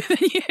he's bigger than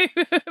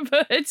you.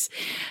 But it's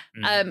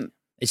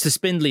the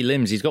spindly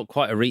limbs. He's got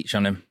quite a reach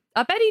on him.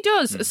 I bet he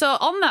does. So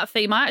on that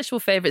theme, my actual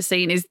favourite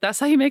scene is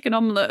that's how you make an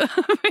omelette.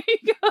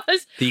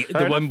 Because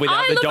the one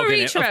without the dog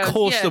in it. Of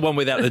course, the one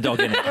without the dog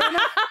in it.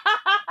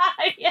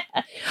 Yeah.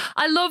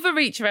 I love a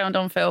reach around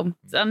on film.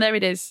 And there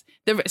it is.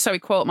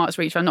 Quote marks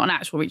reach around, not an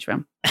actual reach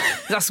around.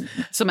 That's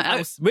something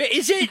else.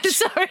 Is it?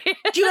 Sorry.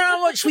 Do you know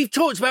how much we've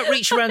talked about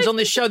reach arounds on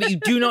this show that you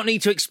do not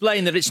need to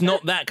explain that it's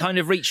not that kind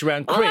of reach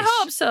around, Chris? Well, I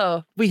hope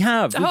so. We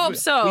have. I hope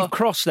so. We've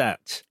crossed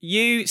that.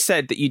 You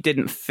said that you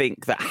didn't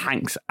think that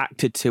Hanks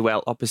acted too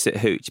well opposite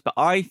Hooch, but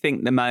I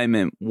think the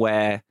moment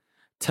where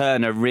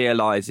Turner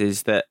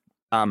realises that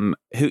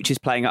Hooch is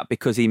playing up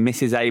because he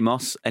misses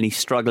Amos and he's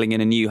struggling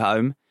in a new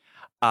home,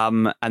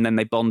 and then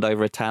they bond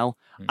over a towel.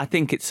 I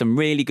think it's some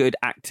really good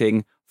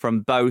acting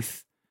from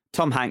both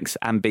Tom Hanks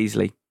and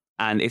Beasley,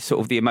 and it's sort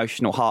of the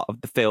emotional heart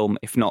of the film,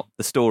 if not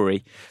the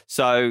story.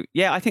 So,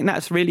 yeah, I think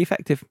that's really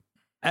effective.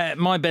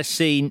 My best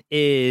scene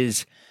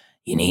is,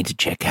 you need to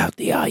check out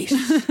the ice.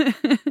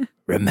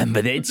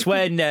 Remember that it's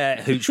when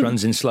Hooch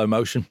runs in slow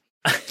motion.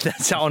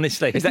 That's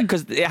honestly. Is that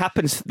because it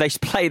happens? They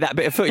play that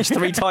bit of footage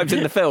 3 times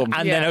in the film,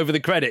 and then over the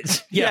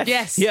credits.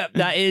 Yes. Yep.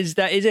 That is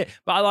it.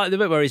 But I like the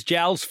bit where his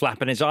jowls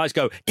flap and his eyes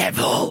go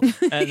devil,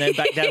 and then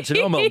back down to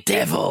normal.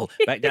 Devil,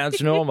 back down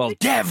to normal.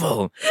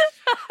 Devil.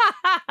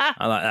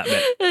 I like that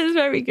bit. That's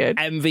very good.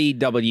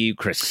 MVW,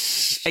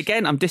 Chris.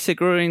 Again, I'm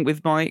disagreeing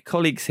with my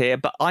colleagues here,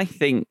 but I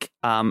think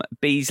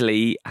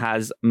Beasley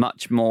has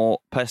much more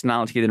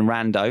personality than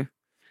Rando,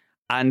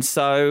 and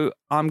so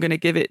I'm going to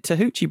give it to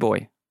Hoochie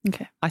Boy.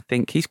 Okay. I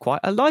think he's quite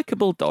a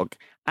likeable dog.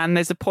 And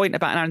there's a point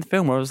about an hour in the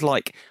film where I was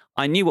like,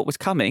 I knew what was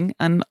coming,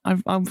 and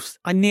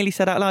I nearly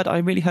said out loud, I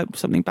really hope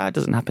something bad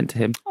doesn't happen to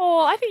him.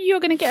 Oh, I think you're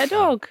going to get a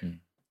dog.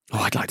 Oh,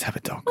 I'd like to have a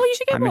dog. Oh, you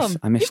should get one.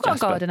 I miss You've got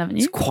Jasper. a garden, haven't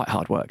you? It's quite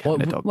hard work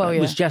having a dog. Well, yeah.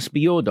 Was Jasper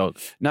your dog?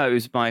 No, it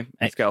was my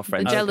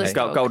ex-girlfriend. The jealous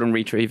dog. Golden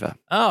Retriever.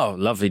 Oh,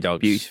 lovely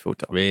dogs. Beautiful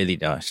dog. Really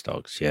nice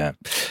dogs, yeah.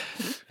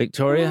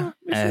 Victoria,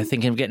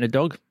 thinking of getting a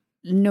dog?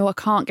 No, I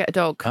can't get a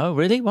dog. Oh,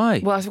 really?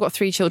 Why? Well, I've got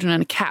 3 children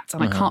and a cat,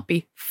 and I can't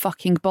be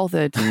fucking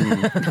bothered.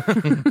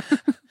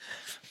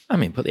 I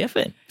mean, put the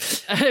effort in.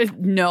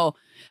 No.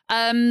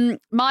 My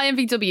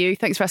MVW,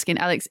 thanks for asking,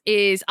 Alex,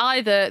 is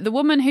either the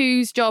woman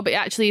whose job it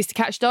actually is to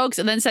catch dogs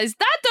and then says,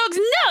 that dog's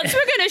nuts,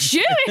 we're going to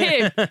shoot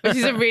him, which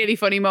is a really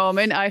funny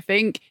moment, I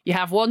think. You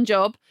have one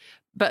job,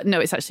 but no,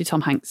 it's actually Tom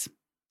Hanks.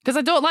 Because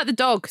I don't like the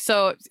dog,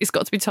 so it's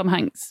got to be Tom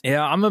Hanks.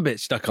 Yeah, I'm a bit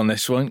stuck on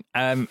this one.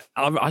 I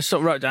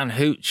sort of wrote down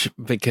Hooch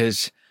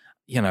because,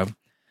 you know...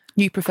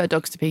 You prefer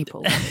dogs to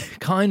people.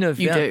 Kind of,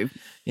 You do.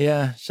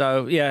 Yeah,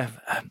 so, yeah.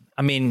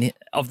 I mean,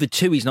 of the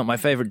 2, he's not my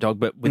favourite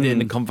dog, but within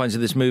the confines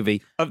of this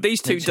movie... Of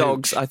these 2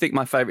 dogs, I think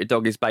my favourite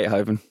dog is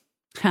Beethoven.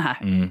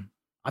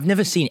 I've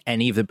never seen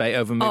any of the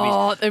Beethoven movies.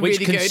 Oh, they're which,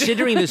 really good.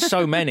 considering there's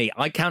so many,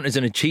 I count as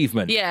an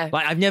achievement. Yeah.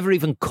 Like, I've never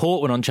even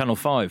caught one on Channel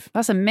 5.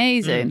 That's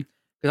amazing.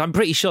 Because I'm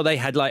pretty sure they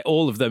had like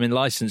all of them in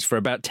license for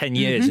about 10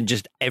 years and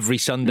just every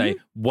Sunday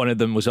one of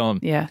them was on.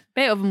 Yeah.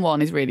 Beethoven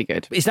 1 is really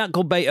good. Is that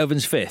called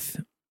Beethoven's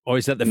Fifth? Or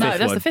is that the fifth one?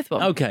 No, that's the 5th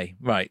one. Okay,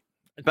 right.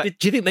 But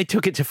do you think they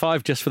took it to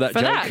 5 just for that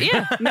joke? That,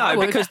 yeah. No,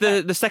 because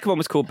the second one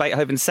was called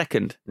Beethoven's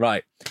Second.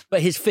 Right.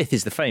 But his 5th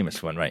is the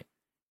famous one, right?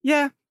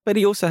 Yeah, but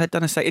he also had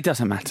done it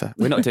doesn't matter.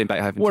 We're not doing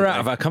Beethoven We're today. out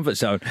of our comfort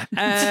zone.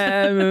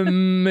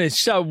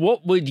 So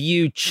what would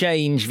you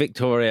change,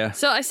 Victoria?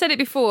 So I said it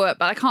before,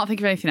 but I can't think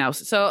of anything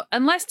else. So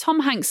unless Tom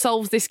Hanks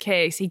solves this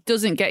case, he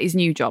doesn't get his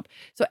new job.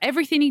 So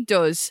everything he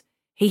does,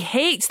 he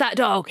hates that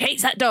dog,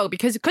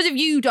 because of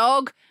you,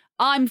 dog,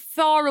 I'm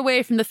far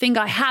away from the thing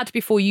I had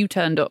before you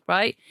turned up,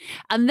 right?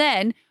 And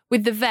then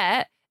with the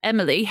vet,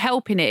 Emily,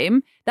 helping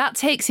him, that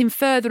takes him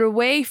further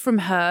away from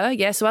her.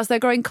 Yeah, so as they're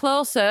growing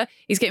closer,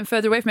 he's getting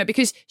further away from her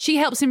because she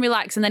helps him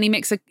relax, and then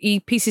he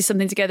pieces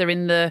something together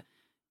in the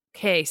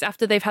case.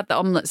 After they've had the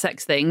omelette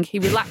sex thing, he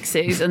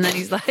relaxes and then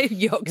he's like,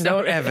 yolks.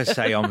 Don't ever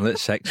say omelette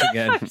sex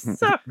again. I'm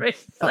sorry.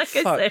 Like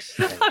I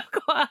said, I've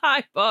got a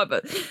high bar,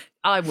 but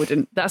I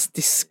wouldn't. That's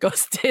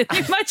disgusting.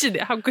 Imagine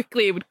how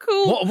quickly it would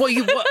cool. What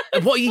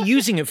are you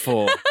using it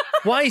for?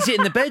 Why is it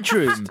in the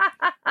bedroom?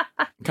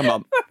 Come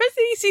on. For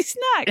an easy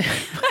snack.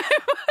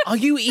 Are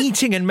you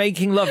eating and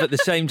making love at the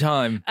same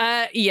time?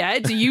 Yeah,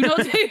 do you not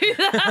do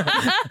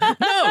that?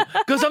 No,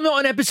 because I'm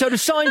not an episode of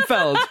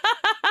Seinfeld.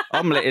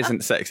 Omelette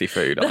isn't sexy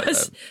food either.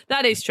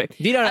 That is true.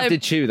 You don't have to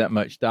chew that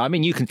much, though. I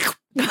mean, you can...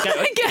 Get them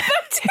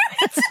to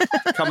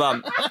it. Come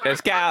on, let's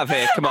get out of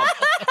here. Come on.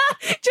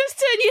 Just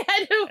turn your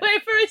head away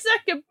for a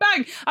second.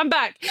 Bang, I'm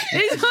back.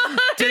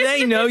 Do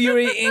they know you're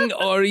eating,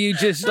 or are you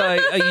just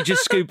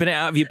scooping it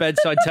out of your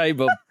bedside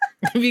table?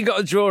 Have you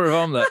got a drawer of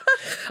omelette?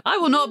 I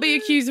will not be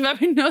accused of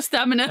having no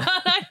stamina.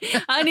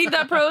 I need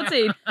that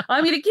protein.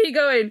 I'm going to keep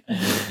going.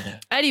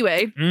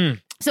 Anyway,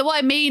 so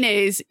what I mean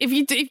is, if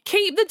you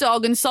keep the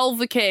dog and solve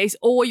the case,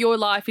 or your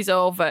life is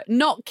over.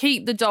 Not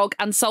keep the dog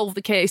and solve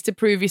the case to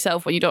prove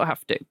yourself when you don't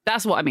have to.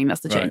 That's what I mean.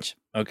 That's the change.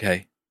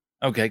 Right.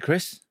 Okay,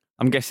 Chris?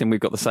 I'm guessing we've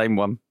got the same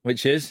one.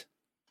 Which is?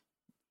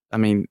 I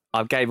mean,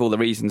 I gave all the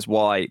reasons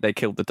why they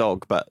killed the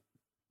dog, but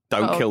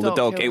don't kill the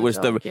dog. It was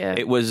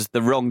it was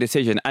the wrong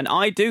decision. And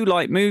I do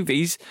like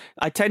movies.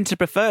 I tend to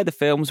prefer the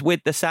films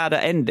with the sadder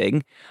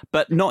ending,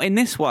 but not in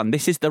this one.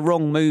 This is the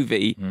wrong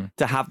movie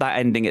to have that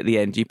ending at the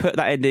end. You put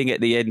that ending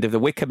at the end of The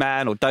Wicker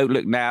Man or Don't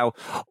Look Now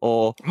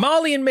or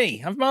Marley and Me.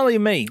 Have Marley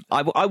and Me.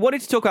 I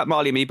wanted to talk about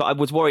Marley and Me, but I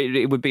was worried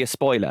it would be a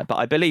spoiler. But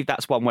I believe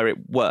that's one where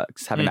it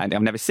works, having that ending.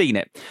 I've never seen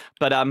it.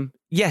 But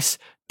yes,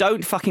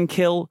 don't fucking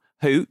kill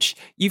Hooch.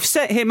 You've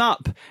set him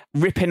up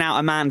ripping out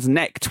a man's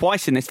neck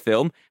twice in this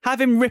film. Have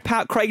him rip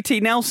out Craig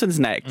T. Nelson's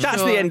neck.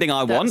 That's the ending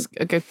I want.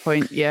 That's a good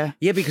point, yeah.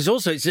 Yeah, because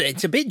also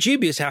it's a bit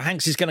dubious how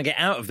Hanks is going to get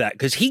out of that,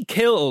 because he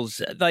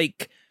kills,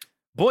 like,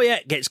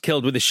 Boyette gets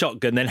killed with a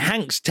shotgun, then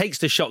Hanks takes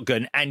the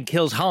shotgun and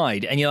kills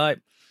Hyde, and you're like,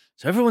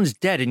 so everyone's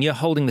dead and you're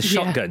holding the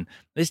shotgun.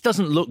 This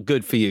doesn't look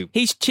good for you.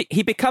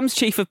 He becomes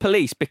chief of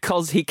police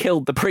because he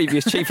killed the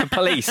previous chief of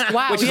police,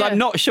 which is I'm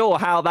not sure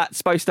how that's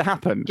supposed to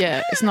happen.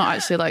 Yeah, it's not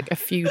actually like a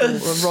feudal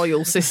or a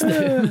royal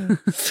system.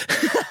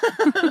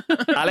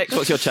 Alex,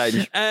 what's your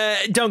change?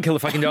 Don't kill the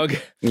fucking dog.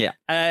 Yeah.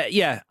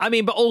 Yeah, I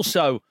mean, but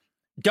also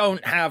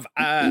don't have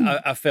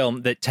a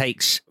film that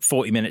takes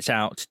 40 minutes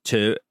out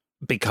to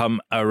become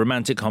a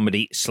romantic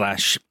comedy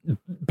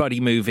 / buddy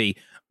movie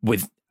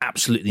with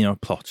absolutely no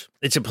plot.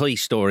 It's a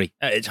police story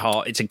at its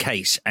heart. It's a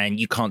case, and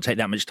you can't take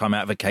that much time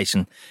out of a case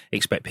and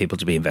expect people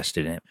to be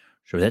invested in it.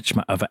 So that's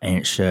my other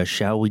answer.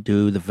 Shall we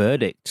do the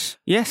verdicts?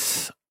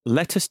 Yes,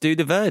 let us do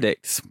the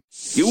verdicts.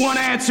 You want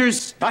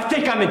answers? I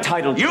think I'm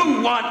entitled.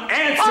 You want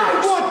answers?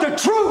 I want the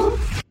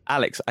truth!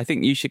 Alex, I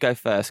think you should go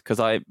first, because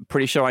I'm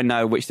pretty sure I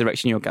know which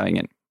direction you're going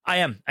in. I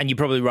am, and you're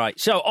probably right.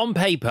 So on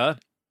paper,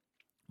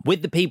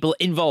 with the people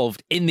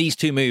involved in these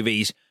two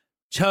movies,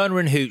 Turner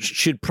and Hooch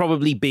should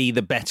probably be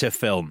the better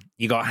film.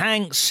 You got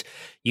Hanks,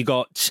 you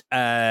got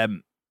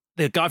the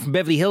guy from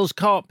Beverly Hills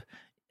Cop.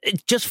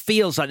 It just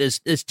feels like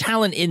there's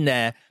talent in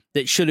there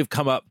that should have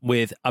come up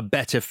with a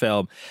better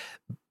film.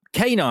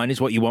 K9 is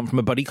what you want from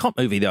a buddy cop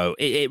movie, though.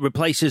 It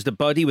replaces the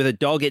buddy with a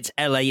dog. It's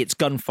LA, it's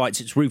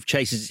gunfights, it's roof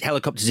chases, it's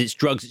helicopters, it's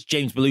drugs, it's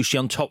James Belushi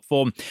on top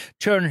form.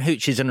 Turner and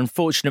Hooch is an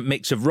unfortunate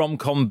mix of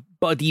rom-com,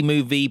 buddy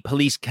movie,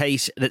 police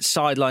case that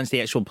sidelines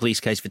the actual police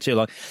case for too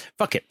long.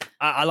 Fuck it.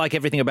 I like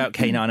everything about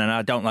K9, and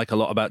I don't like a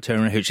lot about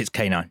Turner and Hooch. It's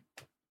K9.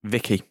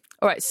 Vicky.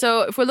 All right,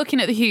 so if we're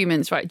looking at the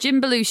humans, right,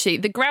 Jim Belushi,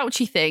 the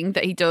grouchy thing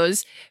that he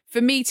does,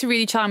 for me to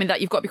really charm in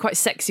that, you've got to be quite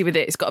sexy with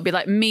it. It's got to be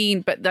like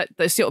mean, but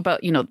that's sort of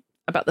about,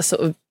 about the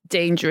sort of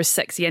dangerous,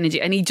 sexy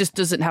energy, and he just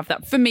doesn't have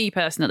that for me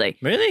personally.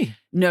 Really?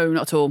 No,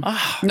 not at all.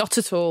 Not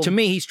at all. To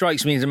me, he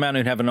strikes me as a man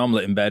who'd have an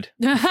omelette in bed.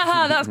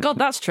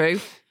 That's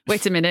true.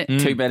 Wait a minute.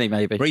 Too many,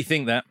 maybe.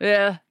 Rethink that.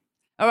 Yeah.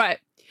 All right.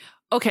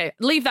 Okay,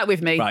 leave that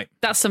with me. Right.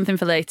 That's something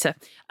for later.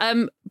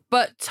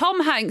 But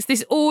Tom Hanks,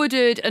 this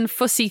ordered and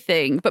fussy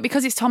thing, but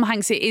because it's Tom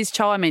Hanks, it is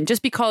charming,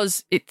 just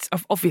because it's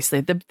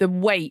obviously the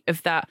weight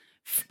of that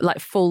like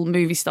full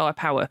movie star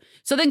power.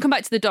 So then come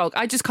back to the dog.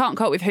 I just can't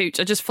cope with Hooch.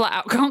 I just flat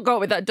out can't cope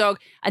with that dog.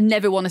 I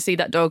never want to see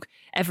that dog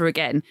ever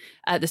again.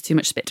 There's too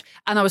much spit.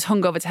 And I was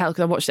hungover to hell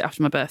because I watched it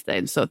after my birthday,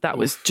 and so that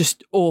was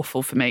just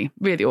awful for me.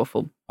 Really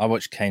awful. I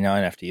watched K9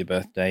 after your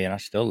birthday and I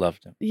still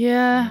loved it.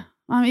 Yeah.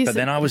 I mean, but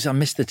then I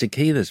missed the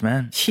tequilas,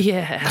 man.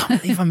 Yeah. I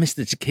can't believe I missed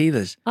the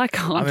tequilas. I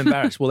can't. I'm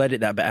embarrassed. We'll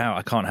edit that bit out.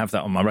 I can't have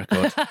that on my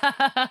record.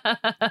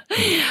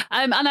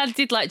 And I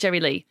did like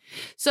Jerry Lee.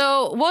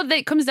 So what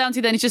it comes down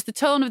to then is just the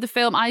tone of the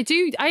film. I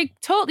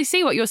totally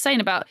see what you're saying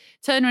about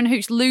Turner and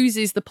Hooch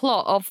loses the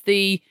plot of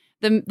the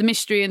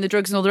mystery and the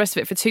drugs and all the rest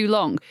of it for too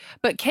long.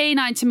 But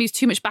K9 to me is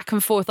too much back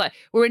and forth. Like,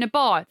 we're in a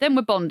bar, then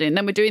we're bonding,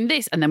 then we're doing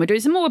this, and then we're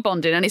doing some more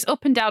bonding. And it's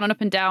up and down and up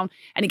and down.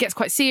 And it gets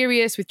quite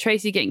serious with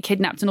Tracy getting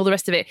kidnapped and all the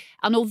rest of it.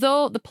 And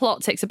although the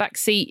plot takes a back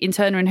seat in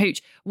Turner and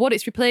Hooch, what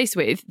it's replaced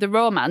with, the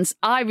romance,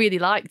 I really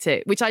liked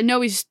it, which I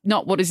know is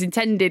not what is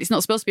intended. It's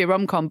not supposed to be a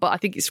rom-com, but I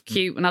think it's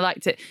cute and I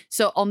liked it.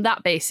 So on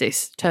that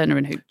basis, Turner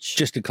and Hooch.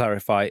 Just to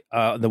clarify,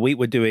 the week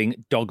we're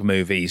doing dog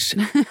movies,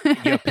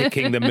 you're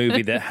picking the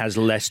movie that has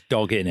less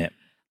dog in it.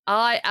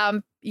 I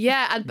am,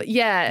 yeah.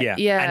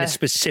 And it's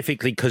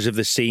specifically because of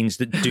the scenes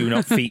that do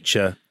not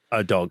feature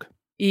a dog.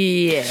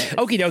 Yeah.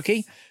 Okie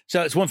dokie.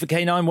 So it's one for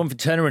K9, one for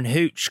Turner and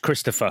Hooch.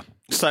 Christopher.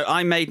 So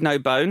I made no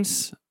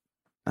bones,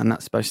 and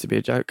that's supposed to be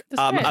a joke,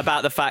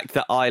 about the fact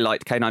that I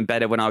liked K9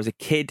 better when I was a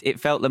kid. It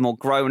felt the more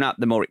grown up,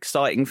 the more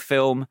exciting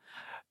film.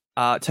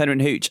 Turner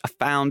and Hooch I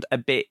found a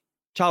bit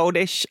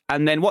childish,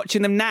 and then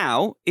watching them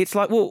now, it's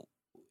like, well,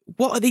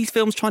 what are these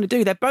films trying to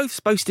do? They're both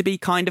supposed to be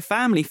kind of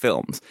family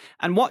films.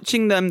 And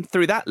watching them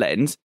through that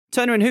lens,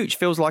 Turner and Hooch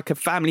feels like a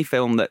family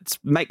film that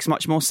makes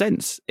much more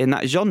sense in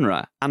that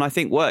genre and I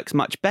think works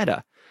much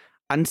better.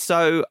 And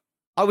so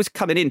I was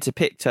coming in to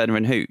pick Turner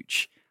and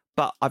Hooch,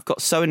 but I've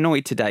got so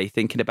annoyed today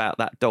thinking about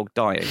that dog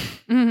dying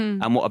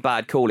and what a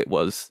bad call it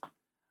was.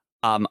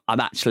 I'm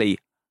actually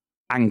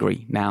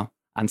angry now.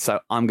 And so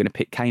I'm going to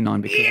pick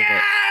K9 because of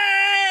it.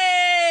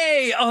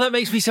 Oh, that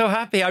makes me so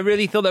happy. I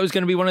really thought that was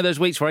going to be one of those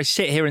weeks where I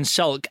sit here and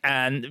sulk,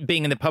 and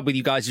being in the pub with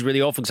you guys is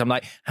really awful because I'm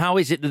like, how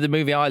is it that the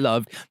movie I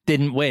loved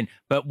didn't win?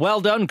 But well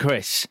done,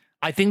 Chris.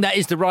 I think that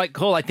is the right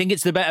call. I think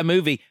it's the better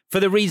movie for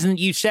the reason that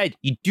you said.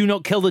 You do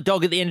not kill the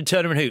dog at the end of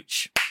Turner and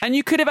Hooch. And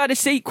you could have had a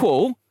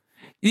sequel.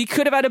 You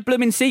could have had a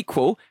blooming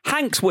sequel.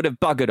 Hanks would have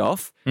buggered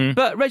off,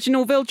 but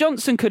Reginald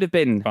VelJohnson could have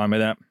been. Fine with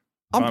that.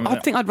 I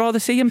think I'd rather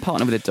see him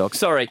partner with a dog.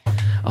 Sorry.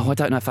 Oh, I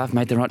don't know if I've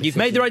made the right decision. You've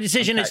made the right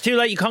decision. Okay. It's too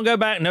late. You can't go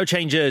back. No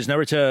changes, no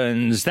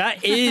returns.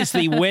 That is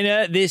the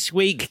winner this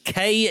week,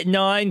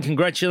 K9.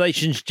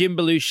 Congratulations, Jim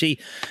Belushi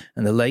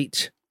and the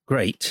late,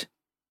 great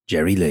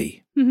Jerry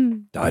Lee.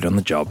 Died on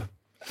the job.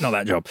 Not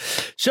that job.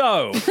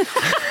 So...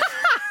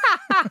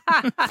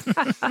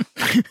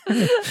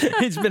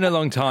 It's been a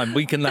long time.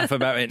 We can laugh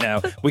about it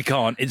now. We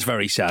can't. It's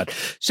very sad.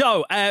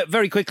 So,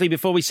 very quickly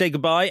before we say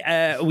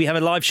goodbye, we have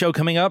a live show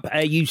coming up.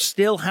 You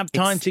still have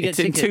time to get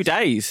tickets. In 2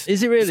 days.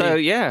 Is it really? So,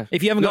 yeah.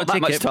 If you haven't got a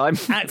ticket, much time.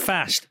 act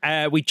fast.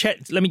 Let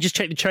me just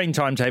check the train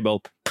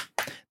timetable.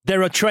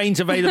 There are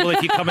trains available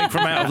if you're coming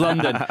from out of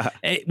London.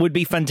 It would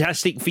be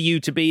fantastic for you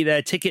to be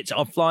there. Tickets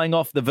are flying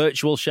off the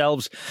virtual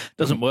shelves.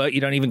 Doesn't work. You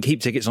don't even keep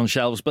tickets on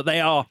shelves, but they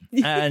are.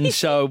 And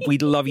so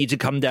we'd love you to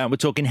come down. We're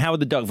talking Howard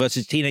the Duck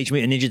versus Teenage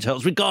Mutant Ninja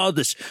Turtles,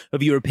 regardless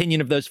of your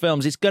opinion of those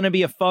films. It's going to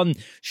be a fun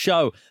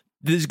show.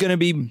 There's going to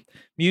be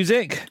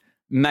music.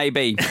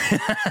 Maybe.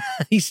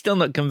 He's still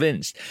not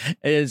convinced.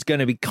 There's going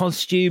to be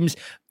costumes.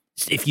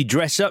 If you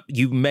dress up,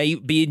 you may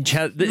be in...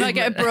 You might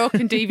get a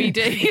broken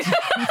DVD.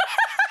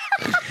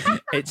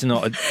 It's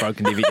not a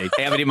broken DVD.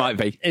 Yeah, but it might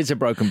be. It's a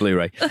broken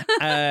Blu-ray.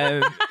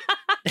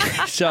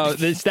 So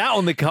there's that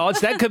on the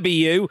cards. That could be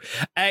you.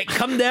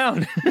 Come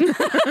down.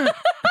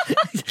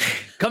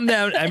 Come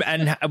down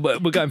and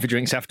we're going for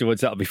drinks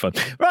afterwards. That'll be fun.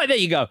 Right, there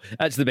you go.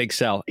 That's the big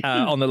sell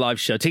on the live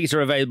show. Tickets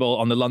are available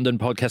on the London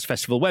Podcast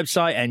Festival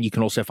website, and you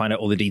can also find out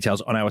all the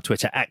details on our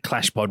Twitter at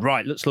ClashPod.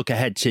 Right, let's look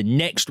ahead to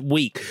next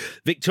week.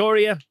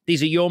 Victoria,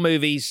 these are your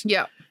movies.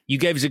 Yeah. You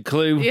gave us a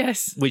clue.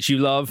 Yes. Which you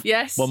love.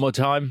 Yes. One more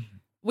time.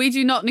 We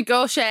do not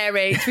negotiate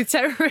with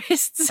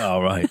terrorists.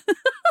 All right.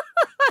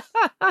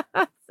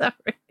 Sorry.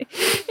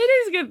 It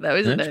is good though,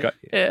 isn't it? Great.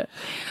 Yeah.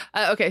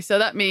 Okay, so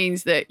that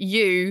means that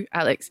you,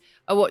 Alex,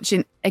 are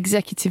watching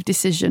Executive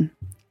Decision.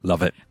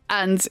 Love it.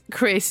 And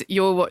Chris,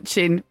 you're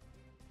watching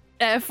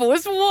Air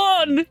Force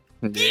One.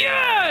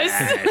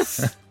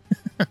 Yes!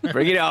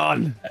 Bring it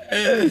on.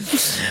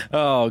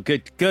 Oh,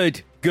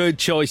 good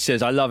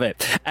choices. I love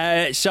it.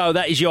 So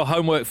that is your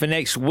homework for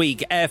next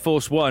week. Air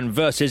Force One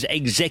versus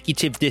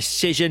Executive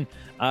Decision.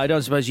 I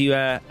don't suppose you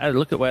had a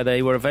look at where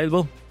they were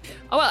available?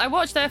 Oh, well, I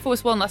watched Air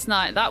Force One last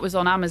night. That was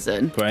on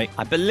Amazon. Great.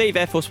 I believe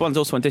Air Force One's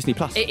also on Disney+.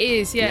 It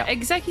is, yeah. Yep.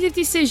 Executive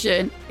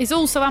Decision is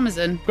also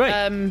Amazon.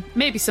 Great.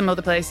 Maybe some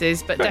other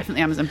places, but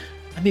definitely Amazon.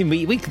 I mean,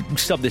 we can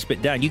stub this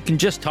bit down. You can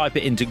just type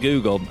it into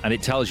Google and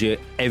it tells you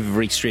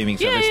every streaming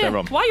service they're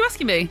on. Why are you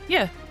asking me?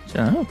 Yeah.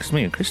 Because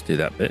me and Chris do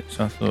that bit,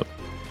 so I thought...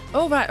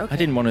 Oh, right, okay. I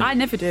didn't want to... I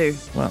never do.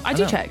 Well, I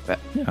do check, but...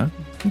 Yeah,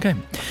 okay.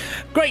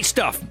 Great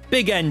stuff.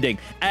 Big ending.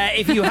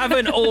 If you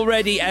haven't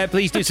already,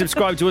 please do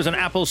subscribe to us on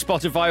Apple,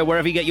 Spotify, or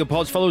wherever you get your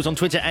pods. Follow us on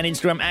Twitter and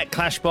Instagram at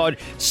ClashPod.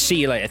 See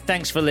you later.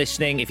 Thanks for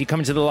listening. If you're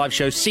coming to the live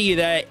show, see you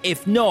there.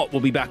 If not, we'll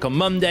be back on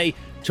Monday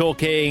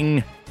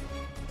talking...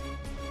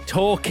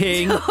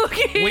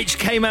 Which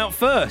came out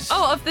first?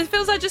 Oh, of the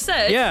films I just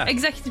said? Yeah.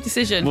 Executive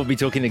Decision. We'll be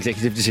talking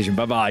Executive Decision.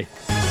 Bye-bye.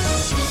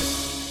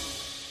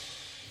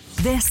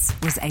 This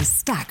was a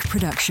Stack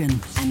production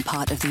and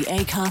part of the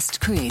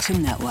Acast Creative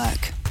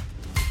Network.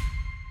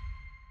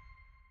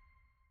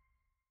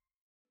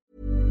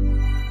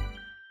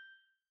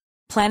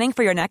 Planning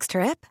for your next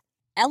trip?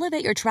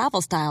 Elevate your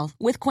travel style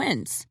with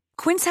Quince.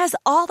 Quince has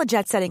all the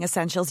jet-setting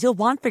essentials you'll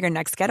want for your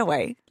next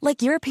getaway,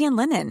 like European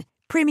linen,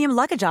 premium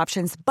luggage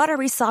options,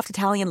 buttery soft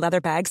Italian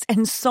leather bags,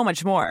 and so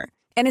much more.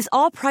 And is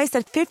all priced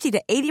at 50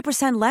 to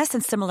 80% less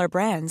than similar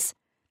brands.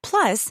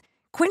 Plus,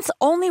 Quince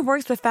only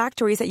works with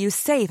factories that use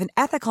safe and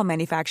ethical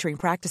manufacturing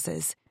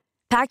practices.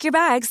 Pack your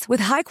bags with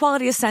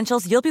high-quality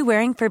essentials you'll be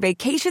wearing for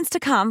vacations to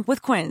come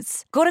with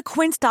Quince. Go to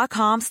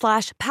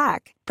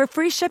quince.com/pack for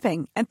free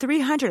shipping and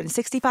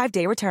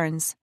 365-day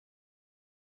returns.